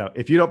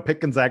 If you don't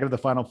pick Gonzaga to the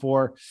Final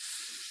Four,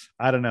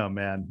 I don't know,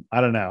 man.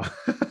 I don't know.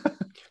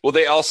 Well,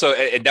 they also,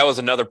 and that was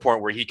another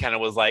point where he kind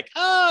of was like,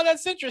 oh,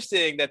 that's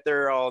interesting that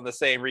they're all in the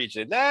same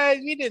region.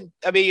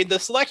 The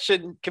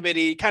selection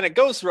committee kind of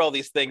goes through all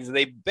these things and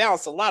they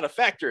balance a lot of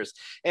factors.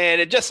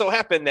 And it just so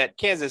happened that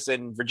Kansas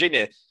and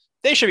Virginia,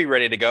 they should be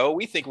ready to go.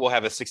 We think we'll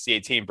have a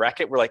 68 team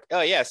bracket. We're like,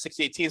 oh yeah,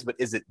 68 teams, but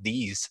is it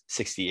these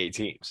 68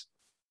 teams?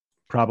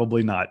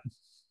 Probably not.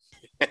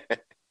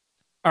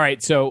 All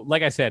right. So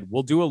like I said,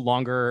 we'll do a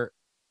longer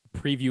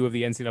preview of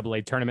the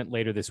NCAA tournament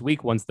later this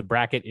week once the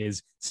bracket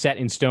is set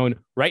in stone.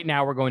 Right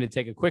now, we're going to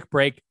take a quick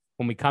break.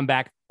 When we come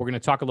back, we're going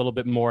to talk a little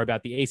bit more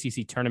about the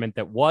ACC tournament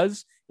that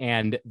was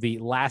and the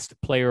last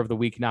player of the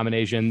week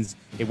nominations.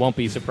 It won't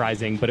be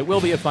surprising, but it will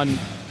be a fun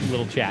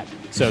little chat.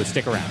 So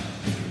stick around.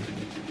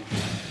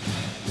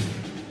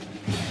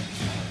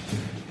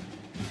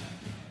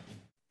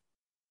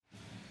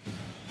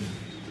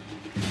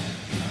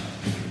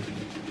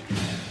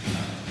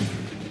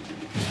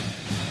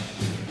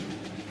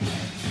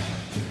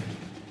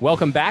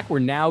 Welcome back. We're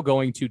now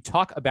going to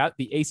talk about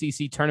the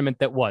ACC tournament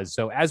that was.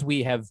 So as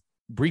we have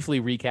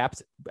briefly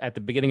recapped at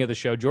the beginning of the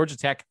show, Georgia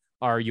Tech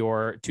are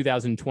your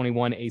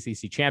 2021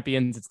 ACC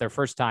champions. It's their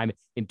first time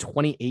in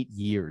 28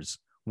 years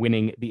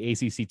winning the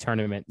ACC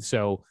tournament.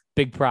 So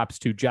big props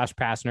to Josh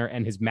Pastner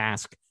and his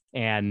mask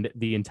and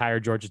the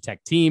entire Georgia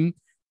Tech team.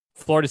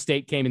 Florida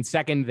State came in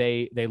second.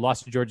 They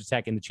lost to Georgia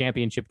Tech in the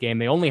championship game.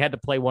 They only had to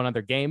play one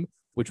other game,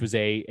 which was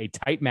a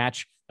tight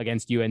match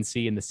against UNC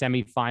in the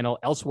semifinal.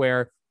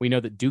 Elsewhere, we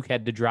know that Duke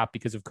had to drop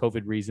because of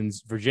COVID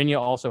reasons. Virginia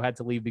also had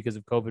to leave because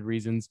of COVID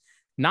reasons.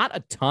 Not a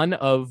ton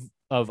of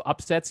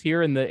upsets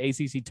here in the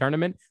ACC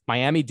tournament.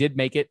 Miami did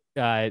make it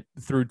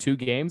through 2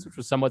 games, which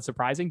was somewhat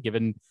surprising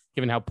given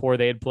how poor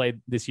they had played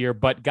this year.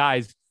 But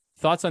guys,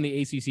 thoughts on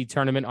the ACC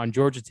tournament, on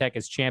Georgia Tech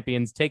as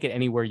champions? Take it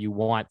anywhere you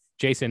want.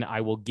 Jason,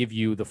 I will give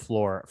you the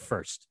floor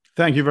first.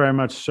 Thank you very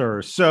much,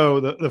 sir. So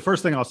the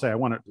first thing I'll say, I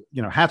want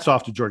to, hats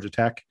off to Georgia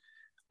Tech.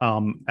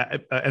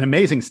 An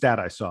amazing stat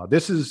I saw.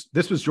 This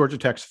was Georgia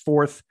Tech's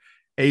 4th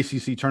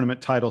ACC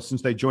tournament title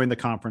since they joined the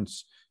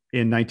conference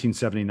in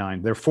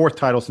 1979. Their 4th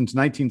title since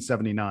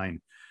 1979.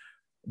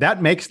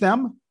 That makes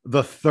them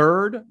the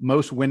 3rd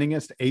most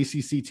winningest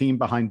ACC team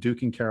behind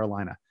Duke and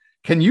Carolina.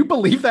 Can you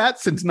believe that?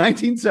 Since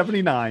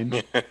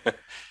 1979,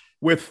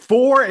 with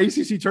 4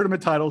 ACC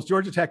tournament titles,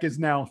 Georgia Tech is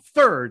now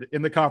 3rd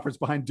in the conference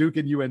behind Duke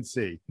and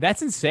UNC.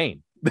 That's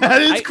insane.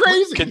 That is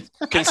crazy.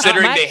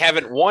 Considering they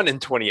haven't won in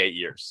 28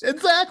 years.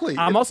 Exactly.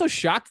 I'm also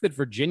shocked that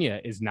Virginia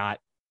is not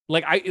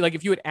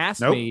if you had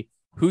asked me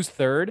who's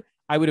 3rd,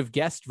 I would have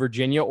guessed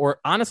Virginia or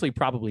honestly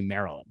probably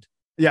Maryland.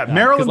 Yeah,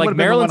 Maryland would have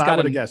been the one I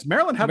would have guessed.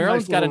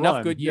 Maryland's got enough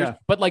run. good years,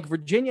 but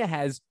Virginia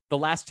has the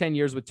last 10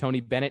 years with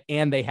Tony Bennett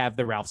and they have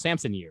the Ralph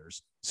Sampson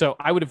years. So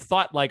I would have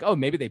thought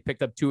maybe they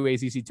picked up 2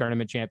 ACC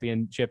tournament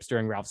championships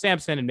during Ralph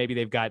Sampson and maybe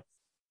they've got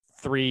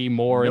 3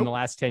 more in the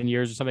last 10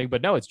 years or something,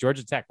 but no, it's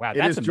Georgia Tech. Wow.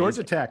 That's amazing.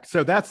 Georgia Tech.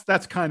 So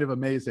that's kind of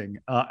amazing.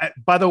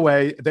 By the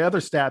way, the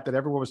other stat that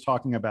everyone was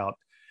talking about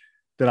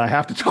that I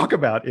have to talk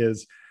about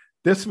is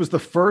this was the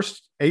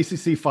first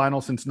ACC final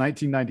since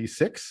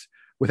 1996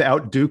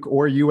 without Duke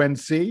or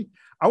UNC.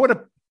 I would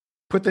have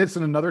put this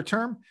in another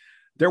term.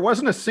 There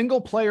wasn't a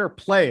single player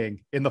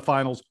playing in the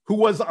finals who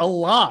was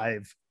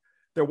alive.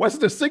 There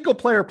wasn't a single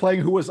player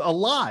playing who was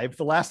alive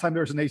the last time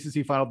there was an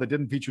ACC final that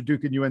didn't feature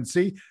Duke and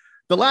UNC.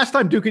 The last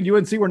time Duke and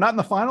UNC were not in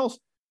the finals,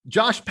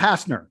 Josh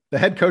Pastner, the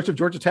head coach of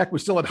Georgia Tech,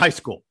 was still in high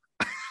school.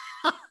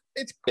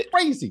 It's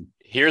crazy.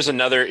 Here's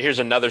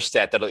another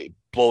stat that'll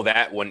blow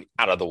that one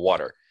out of the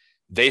water.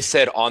 They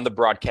said on the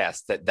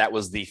broadcast that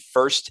was the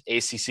first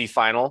ACC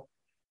final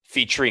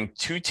featuring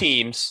 2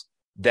 teams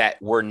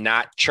that were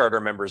not charter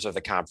members of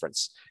the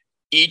conference.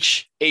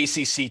 Each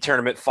ACC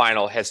tournament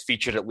final has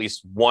featured at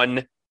least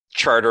 1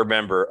 charter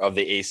member of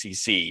the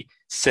ACC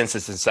since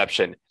its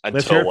inception.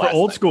 Let's hear it for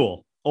old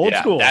school. Old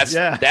school.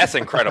 That's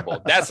incredible.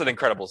 That's an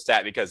incredible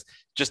stat because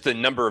just the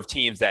number of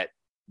teams that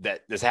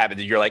this happened,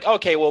 you're like,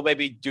 okay, well,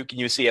 maybe Duke and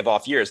UC have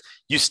off years.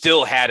 You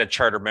still had a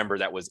charter member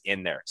that was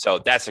in there. So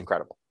that's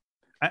incredible.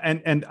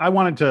 And I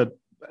wanted to,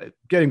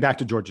 getting back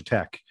to Georgia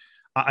Tech,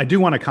 I do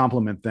want to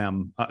compliment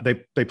them.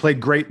 They played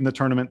great in the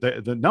tournament.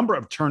 The number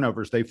of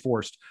turnovers they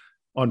forced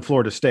on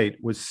Florida State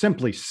was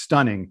simply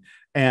stunning.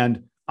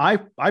 And I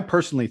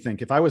personally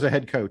think if I was a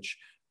head coach,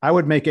 I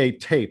would make a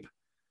tape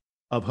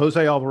of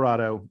Jose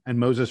Alvarado and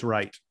Moses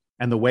Wright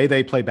and the way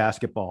they play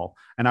basketball.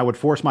 And I would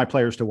force my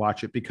players to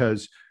watch it,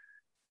 because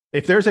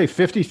if there's a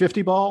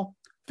 50-50 ball,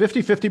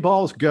 50-50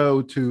 balls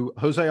go to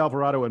Jose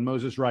Alvarado and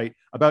Moses Wright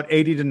about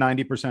 80 to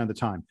 90% of the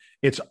time.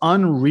 It's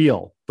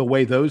unreal the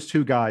way those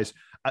two guys,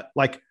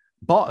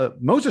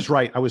 Moses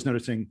Wright, I was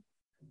noticing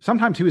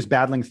sometimes he was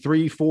battling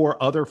 3-4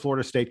 other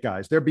Florida State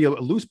guys. There'd be a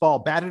loose ball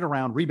batted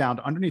around, rebound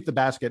underneath the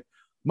basket.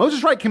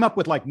 Moses Wright came up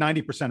with like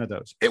 90% of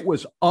those. It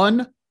was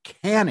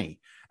uncanny.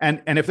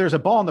 And if there's a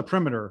ball on the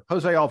perimeter,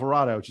 Jose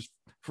Alvarado, just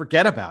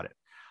forget about it.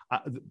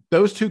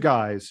 Those two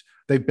guys,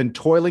 they've been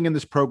toiling in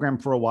this program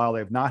for a while.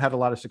 They've not had a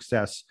lot of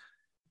success.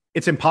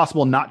 It's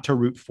impossible not to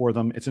root for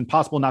them. It's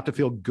impossible not to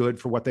feel good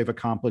for what they've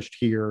accomplished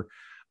here.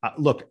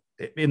 Look,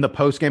 in the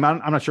postgame,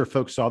 I'm not sure if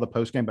folks saw the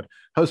postgame, but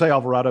Jose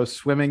Alvarado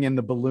swimming in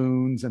the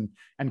balloons and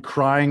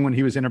crying when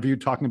he was interviewed,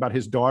 talking about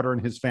his daughter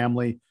and his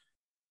family.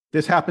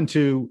 This happened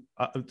to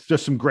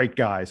just some great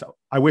guys.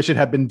 I wish it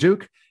had been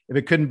Duke. If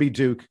it couldn't be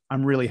Duke,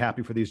 I'm really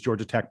happy for these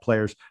Georgia Tech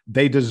players.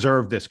 They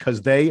deserve this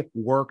because they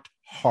worked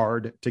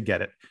hard to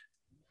get it.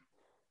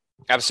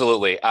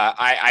 Absolutely.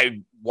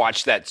 I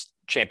watched that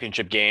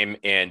championship game,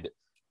 and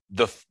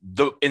the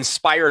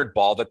inspired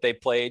ball that they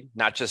played,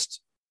 not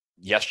just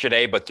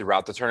yesterday, but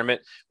throughout the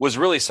tournament, was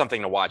really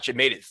something to watch. It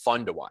made it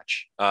fun to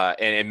watch. And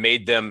it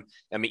made them,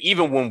 I mean,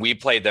 even when we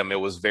played them, it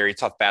was very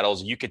tough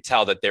battles. You could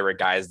tell that there were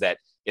guys that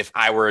if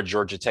I were a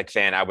Georgia Tech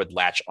fan, I would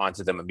latch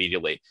onto them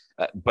immediately.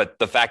 But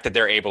the fact that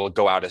they're able to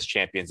go out as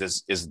champions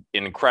is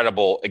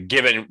incredible,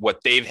 given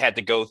what they've had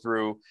to go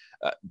through,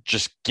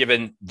 just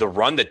given the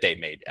run that they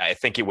made. I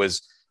think it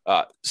was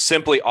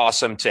simply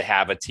awesome to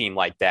have a team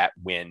like that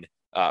win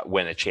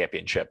a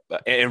championship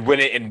and win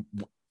it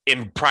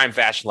in prime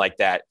fashion like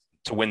that,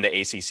 to win the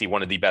ACC,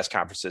 one of the best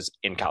conferences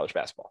in college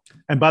basketball.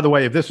 And by the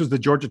way, if this was the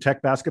Georgia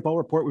Tech basketball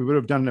report, we would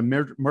have done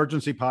an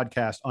emergency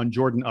podcast on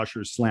Jordan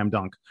Usher's slam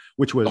dunk,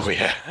 which was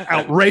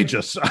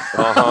outrageous.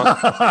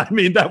 I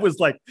mean, that was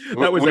like,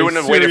 that was we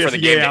wouldn't have waited for the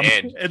game to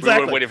end.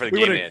 Exactly. We waited for the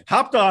game to end.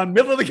 Hopped on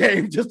middle of the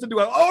game just to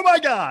do it. Oh my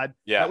God.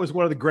 Yeah. That's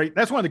one of the great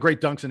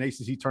dunks in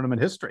ACC tournament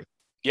history.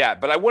 Yeah.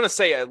 But I want to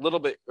say a little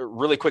bit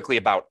really quickly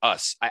about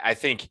us. I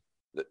think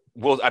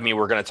we're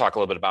going to talk a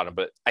little bit about him,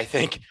 but I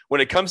think when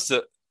it comes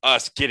to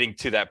us getting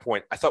to that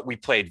point, I thought we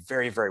played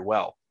very, very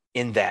well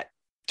in that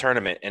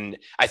tournament. And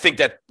I think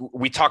that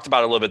we talked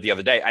about it a little bit the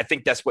other day. I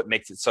think that's what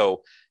makes it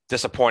so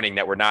disappointing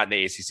that we're not in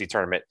the ACC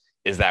tournament,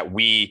 is that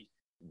we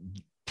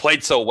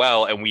played so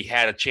well and we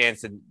had a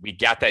chance and we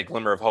got that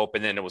glimmer of hope,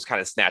 and then it was kind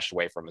of snatched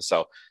away from us.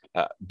 So,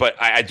 but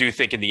I do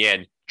think in the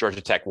end, Georgia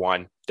Tech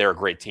won. They're a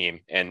great team,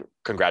 and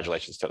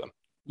congratulations to them.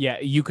 Yeah,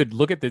 you could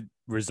look at the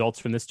results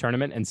from this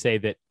tournament and say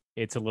that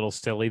it's a little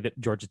silly that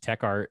Georgia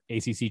Tech are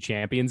ACC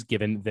champions,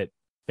 given that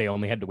they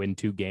only had to win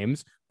 2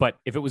 games. But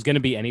if it was going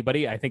to be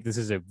anybody, I think this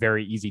is a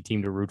very easy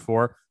team to root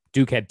for.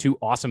 Duke had 2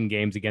 awesome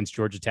games against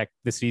Georgia Tech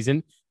this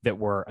season that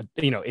were,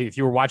 if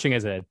you were watching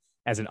as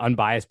an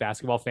unbiased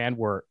basketball fan,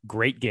 were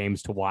great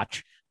games to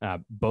watch.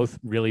 Both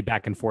really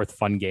back and forth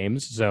fun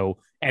games. So,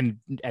 and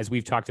as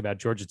we've talked about,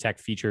 Georgia Tech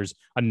features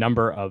a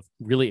number of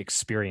really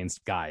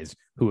experienced guys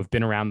who have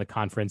been around the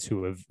conference,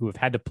 who have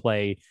had to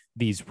play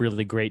these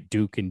really great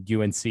Duke and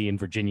UNC and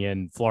Virginia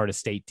and Florida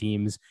State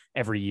teams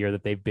every year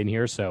that they've been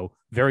here. So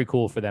very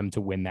cool for them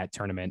to win that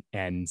tournament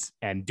and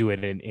do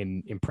it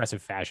in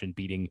impressive fashion,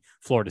 beating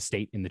Florida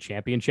State in the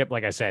championship.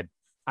 Like I said,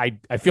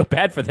 I feel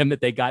bad for them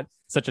that they got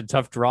such a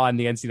tough draw in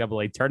the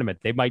NCAA tournament.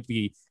 They might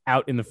be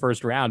out in the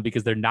first round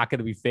because they're not going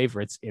to be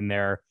favorites in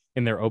their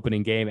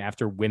opening game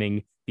after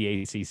winning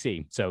the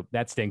ACC. So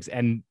that stinks.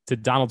 And to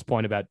Donald's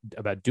point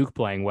about Duke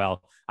playing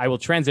well, I will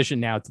transition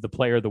now to the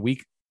Player of the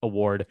Week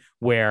award,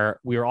 where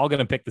we are all going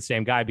to pick the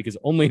same guy because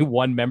only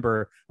one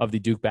member of the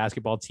Duke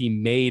basketball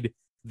team made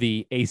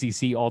the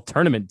ACC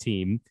all-tournament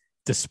team,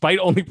 despite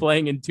only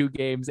playing in 2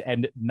 games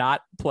and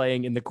not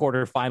playing in the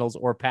quarterfinals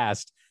or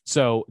past.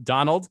 So,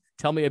 Donald,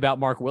 tell me about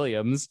Mark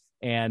Williams,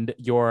 and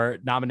you're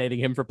nominating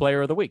him for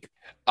Player of the Week.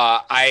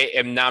 I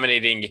am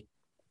nominating,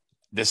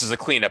 this is a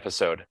clean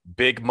episode,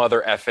 Big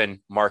Mother Effin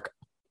Mark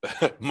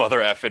Mother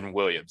Effin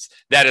Williams.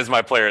 That is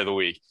my Player of the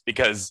Week,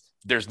 because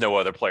there's no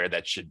other player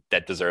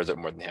that deserves it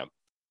more than him.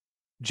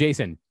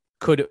 Jason,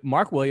 could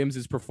Mark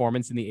Williams'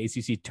 performance in the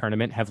ACC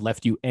tournament have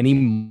left you any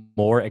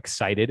more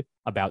excited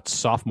about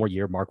sophomore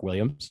year Mark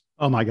Williams?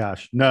 Oh my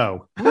gosh,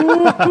 no.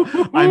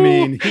 I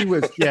mean, he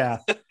was, yeah.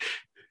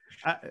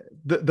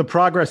 The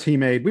progress he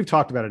made, we've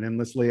talked about it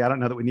endlessly. I don't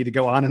know that we need to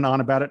go on and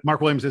on about it.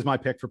 Mark Williams is my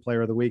pick for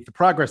Player of the Week. The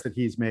progress that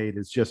he's made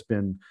has just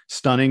been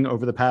stunning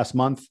over the past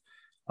month.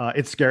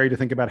 It's scary to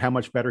think about how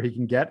much better he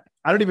can get.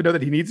 I don't even know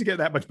that he needs to get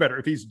that much better.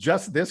 If he's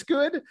just this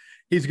good,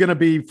 he's going to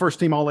be first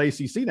team all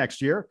ACC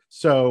next year.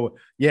 So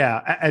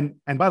yeah.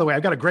 And by the way,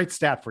 I've got a great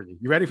stat for you.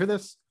 You ready for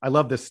this? I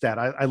love this stat.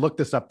 I looked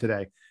this up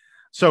today.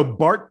 So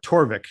Bart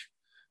Torvik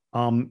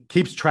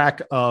keeps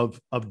track of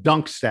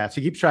dunk stats.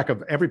 He keeps track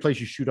of every place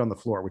you shoot on the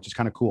floor, which is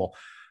kind of cool.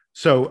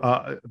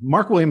 So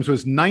Mark Williams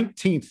was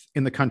 19th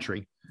in the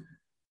country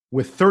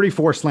with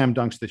 34 slam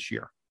dunks this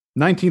year,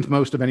 19th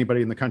most of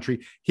anybody in the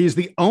country. He's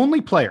the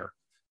only player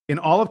in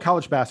all of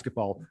college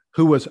basketball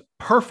who was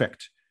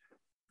perfect,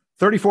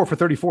 34 for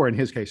 34 in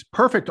his case,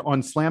 perfect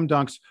on slam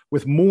dunks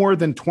with more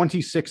than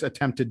 26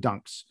 attempted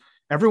dunks.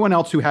 Everyone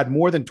else who had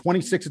more than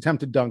 26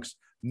 attempted dunks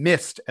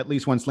missed at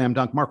least one slam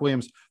dunk. Mark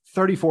Williams,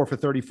 34 for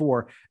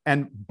 34.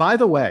 And by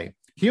the way,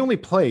 he only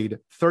played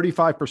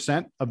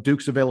 35% of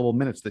Duke's available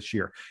minutes this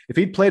year. If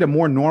he'd played a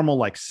more normal,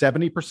 like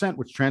 70%,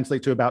 which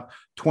translates to about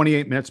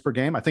 28 minutes per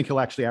game, I think he'll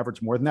actually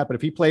average more than that. But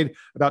if he played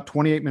about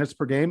 28 minutes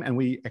per game and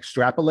we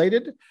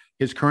extrapolated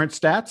his current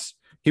stats,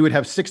 he would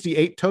have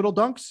 68 total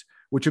dunks,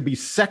 which would be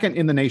second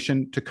in the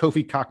nation to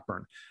Kofi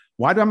Cockburn.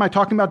 Why am I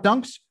talking about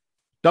dunks?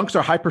 Dunks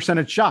are high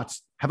percentage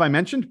shots. Have I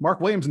mentioned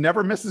Mark Williams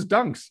never misses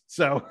dunks?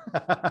 So,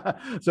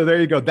 so there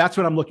you go. That's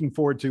what I'm looking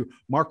forward to.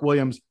 Mark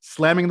Williams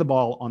slamming the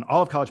ball on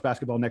all of college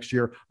basketball next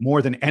year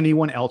more than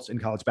anyone else in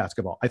college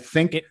basketball. I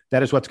think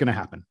that is what's going to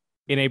happen.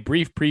 In a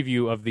brief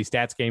preview of the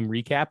Stats Game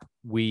recap,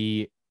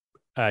 we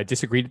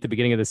disagreed at the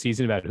beginning of the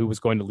season about who was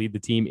going to lead the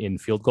team in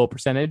field goal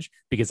percentage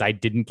because I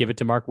didn't give it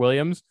to Mark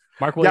Williams.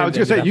 Mark Williams. Yeah, I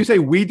was going to say, you say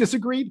we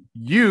disagreed?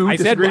 I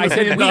said we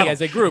as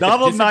a group.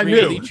 Donald and I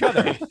knew. Each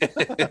other.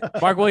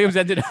 Mark Williams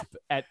ended up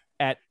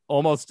at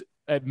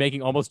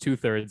making almost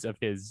 2/3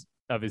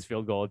 of his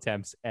field goal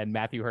attempts, and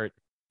Matthew Hurt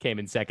came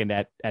in second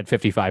at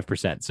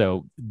 55%.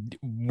 So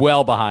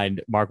well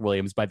behind Mark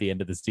Williams by the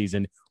end of the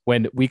season.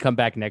 When we come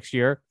back next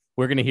year,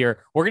 we're going to hear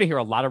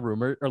a lot of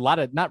rumors, or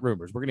not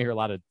rumors. We're going to hear a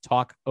lot of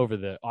talk over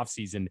the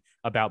offseason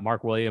about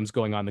Mark Williams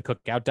going on the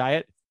cookout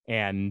diet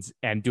and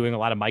doing a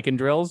lot of Mikan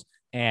drills.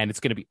 And it's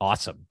going to be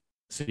awesome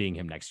seeing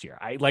him next year.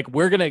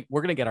 We're going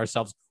to get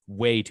ourselves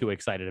way too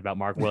excited about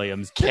Mark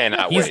Williams.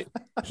 Cannot wait.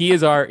 He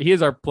is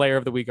our player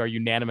of the week, our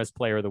unanimous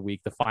player of the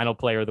week, the final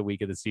player of the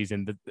week of the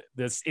season.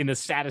 This in the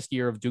saddest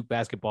year of Duke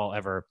basketball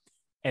ever,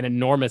 an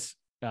enormous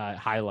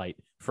highlight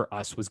for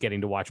us was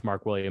getting to watch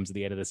Mark Williams at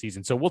the end of the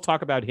season. So we'll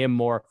talk about him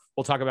more.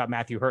 We'll talk about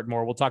Matthew Hurt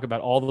more. We'll talk about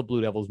all the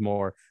Blue Devils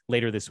more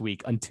later this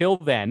week. Until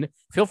then,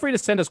 feel free to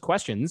send us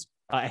questions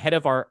ahead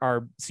of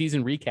our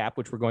season recap,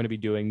 which we're going to be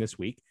doing this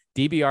week.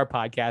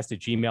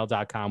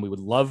 dbrpodcast@gmail.com. We would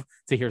love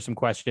to hear some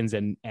questions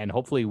and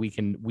hopefully we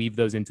can weave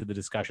those into the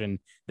discussion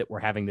that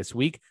we're having this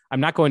week. I'm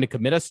not going to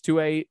commit us to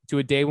a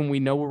day when we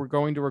know what we're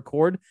going to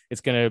record.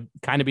 It's going to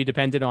kind of be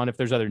dependent on if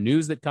there's other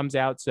news that comes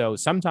out. So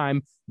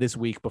sometime this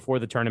week before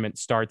the tournament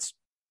starts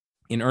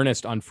in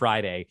earnest on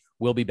Friday,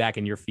 we'll be back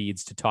in your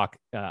feeds to talk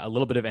a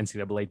little bit of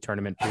NCAA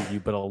tournament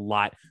preview, but a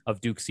lot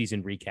of Duke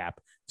season recap.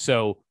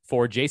 So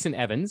for Jason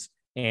Evans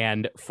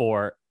and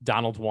for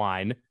Donald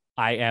Wine,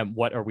 I am.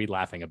 What are we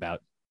laughing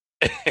about?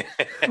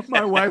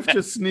 My wife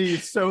just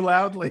sneezed so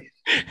loudly.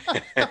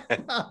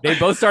 They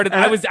both started.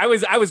 I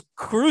was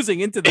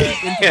cruising into the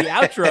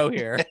outro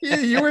here.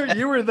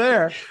 You were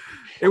there.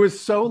 It was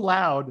so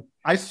loud.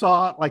 I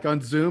saw, like on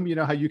Zoom, you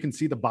know how you can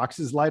see the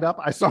boxes light up?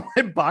 I saw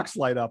my box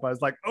light up. I was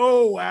like,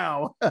 oh,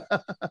 wow. All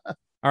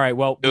right.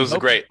 Well, it was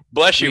great.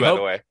 Bless you, by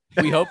the way.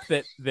 We hope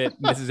that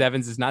Mrs.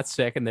 Evans is not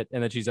sick and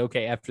that she's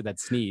okay after that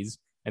sneeze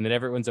and that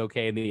everyone's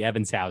okay in the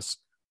Evans house.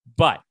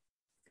 But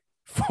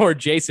for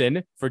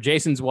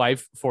Jason's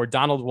wife, for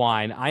Donald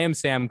Wine, I am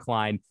Sam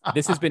Klein.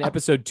 This has been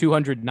episode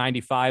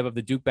 295 of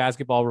the Duke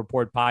Basketball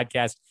Report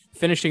podcast,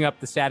 finishing up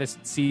the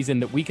saddest season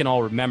that we can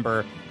all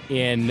remember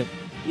in,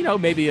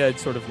 maybe a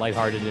sort of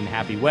lighthearted and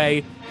happy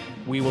way.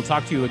 We will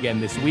talk to you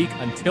again this week.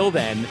 Until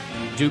then,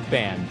 Duke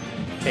Band,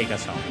 take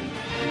us home.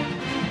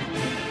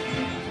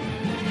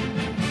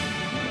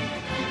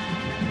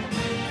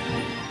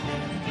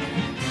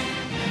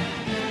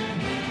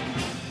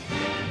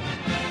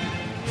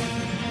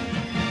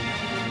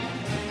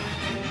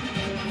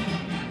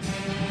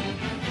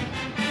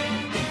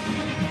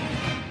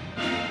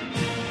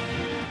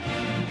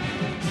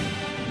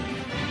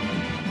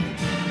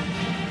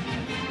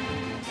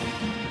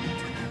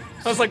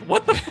 I was like,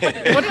 what the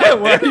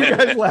fuck? Why are you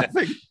guys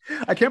laughing?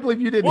 I can't believe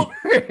you didn't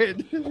hear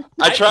it.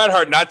 I tried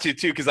hard not to,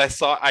 too, because I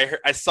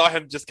saw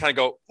him just kind of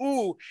go,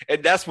 ooh,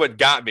 and that's what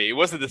got me. It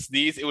wasn't the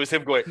sneeze. It was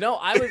him going. No,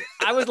 I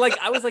was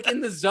like in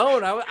the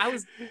zone. I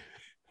was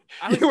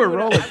you were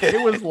rolling.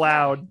 It was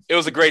loud. It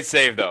was a great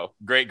save, though.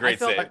 Great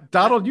save.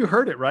 Donald, you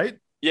heard it, right?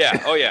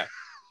 Yeah. Oh, yeah.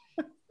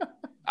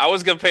 I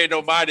was going to pay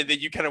no mind, and then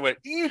you kind of went,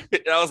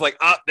 and I was like,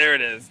 there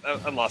it is.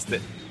 I lost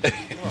it.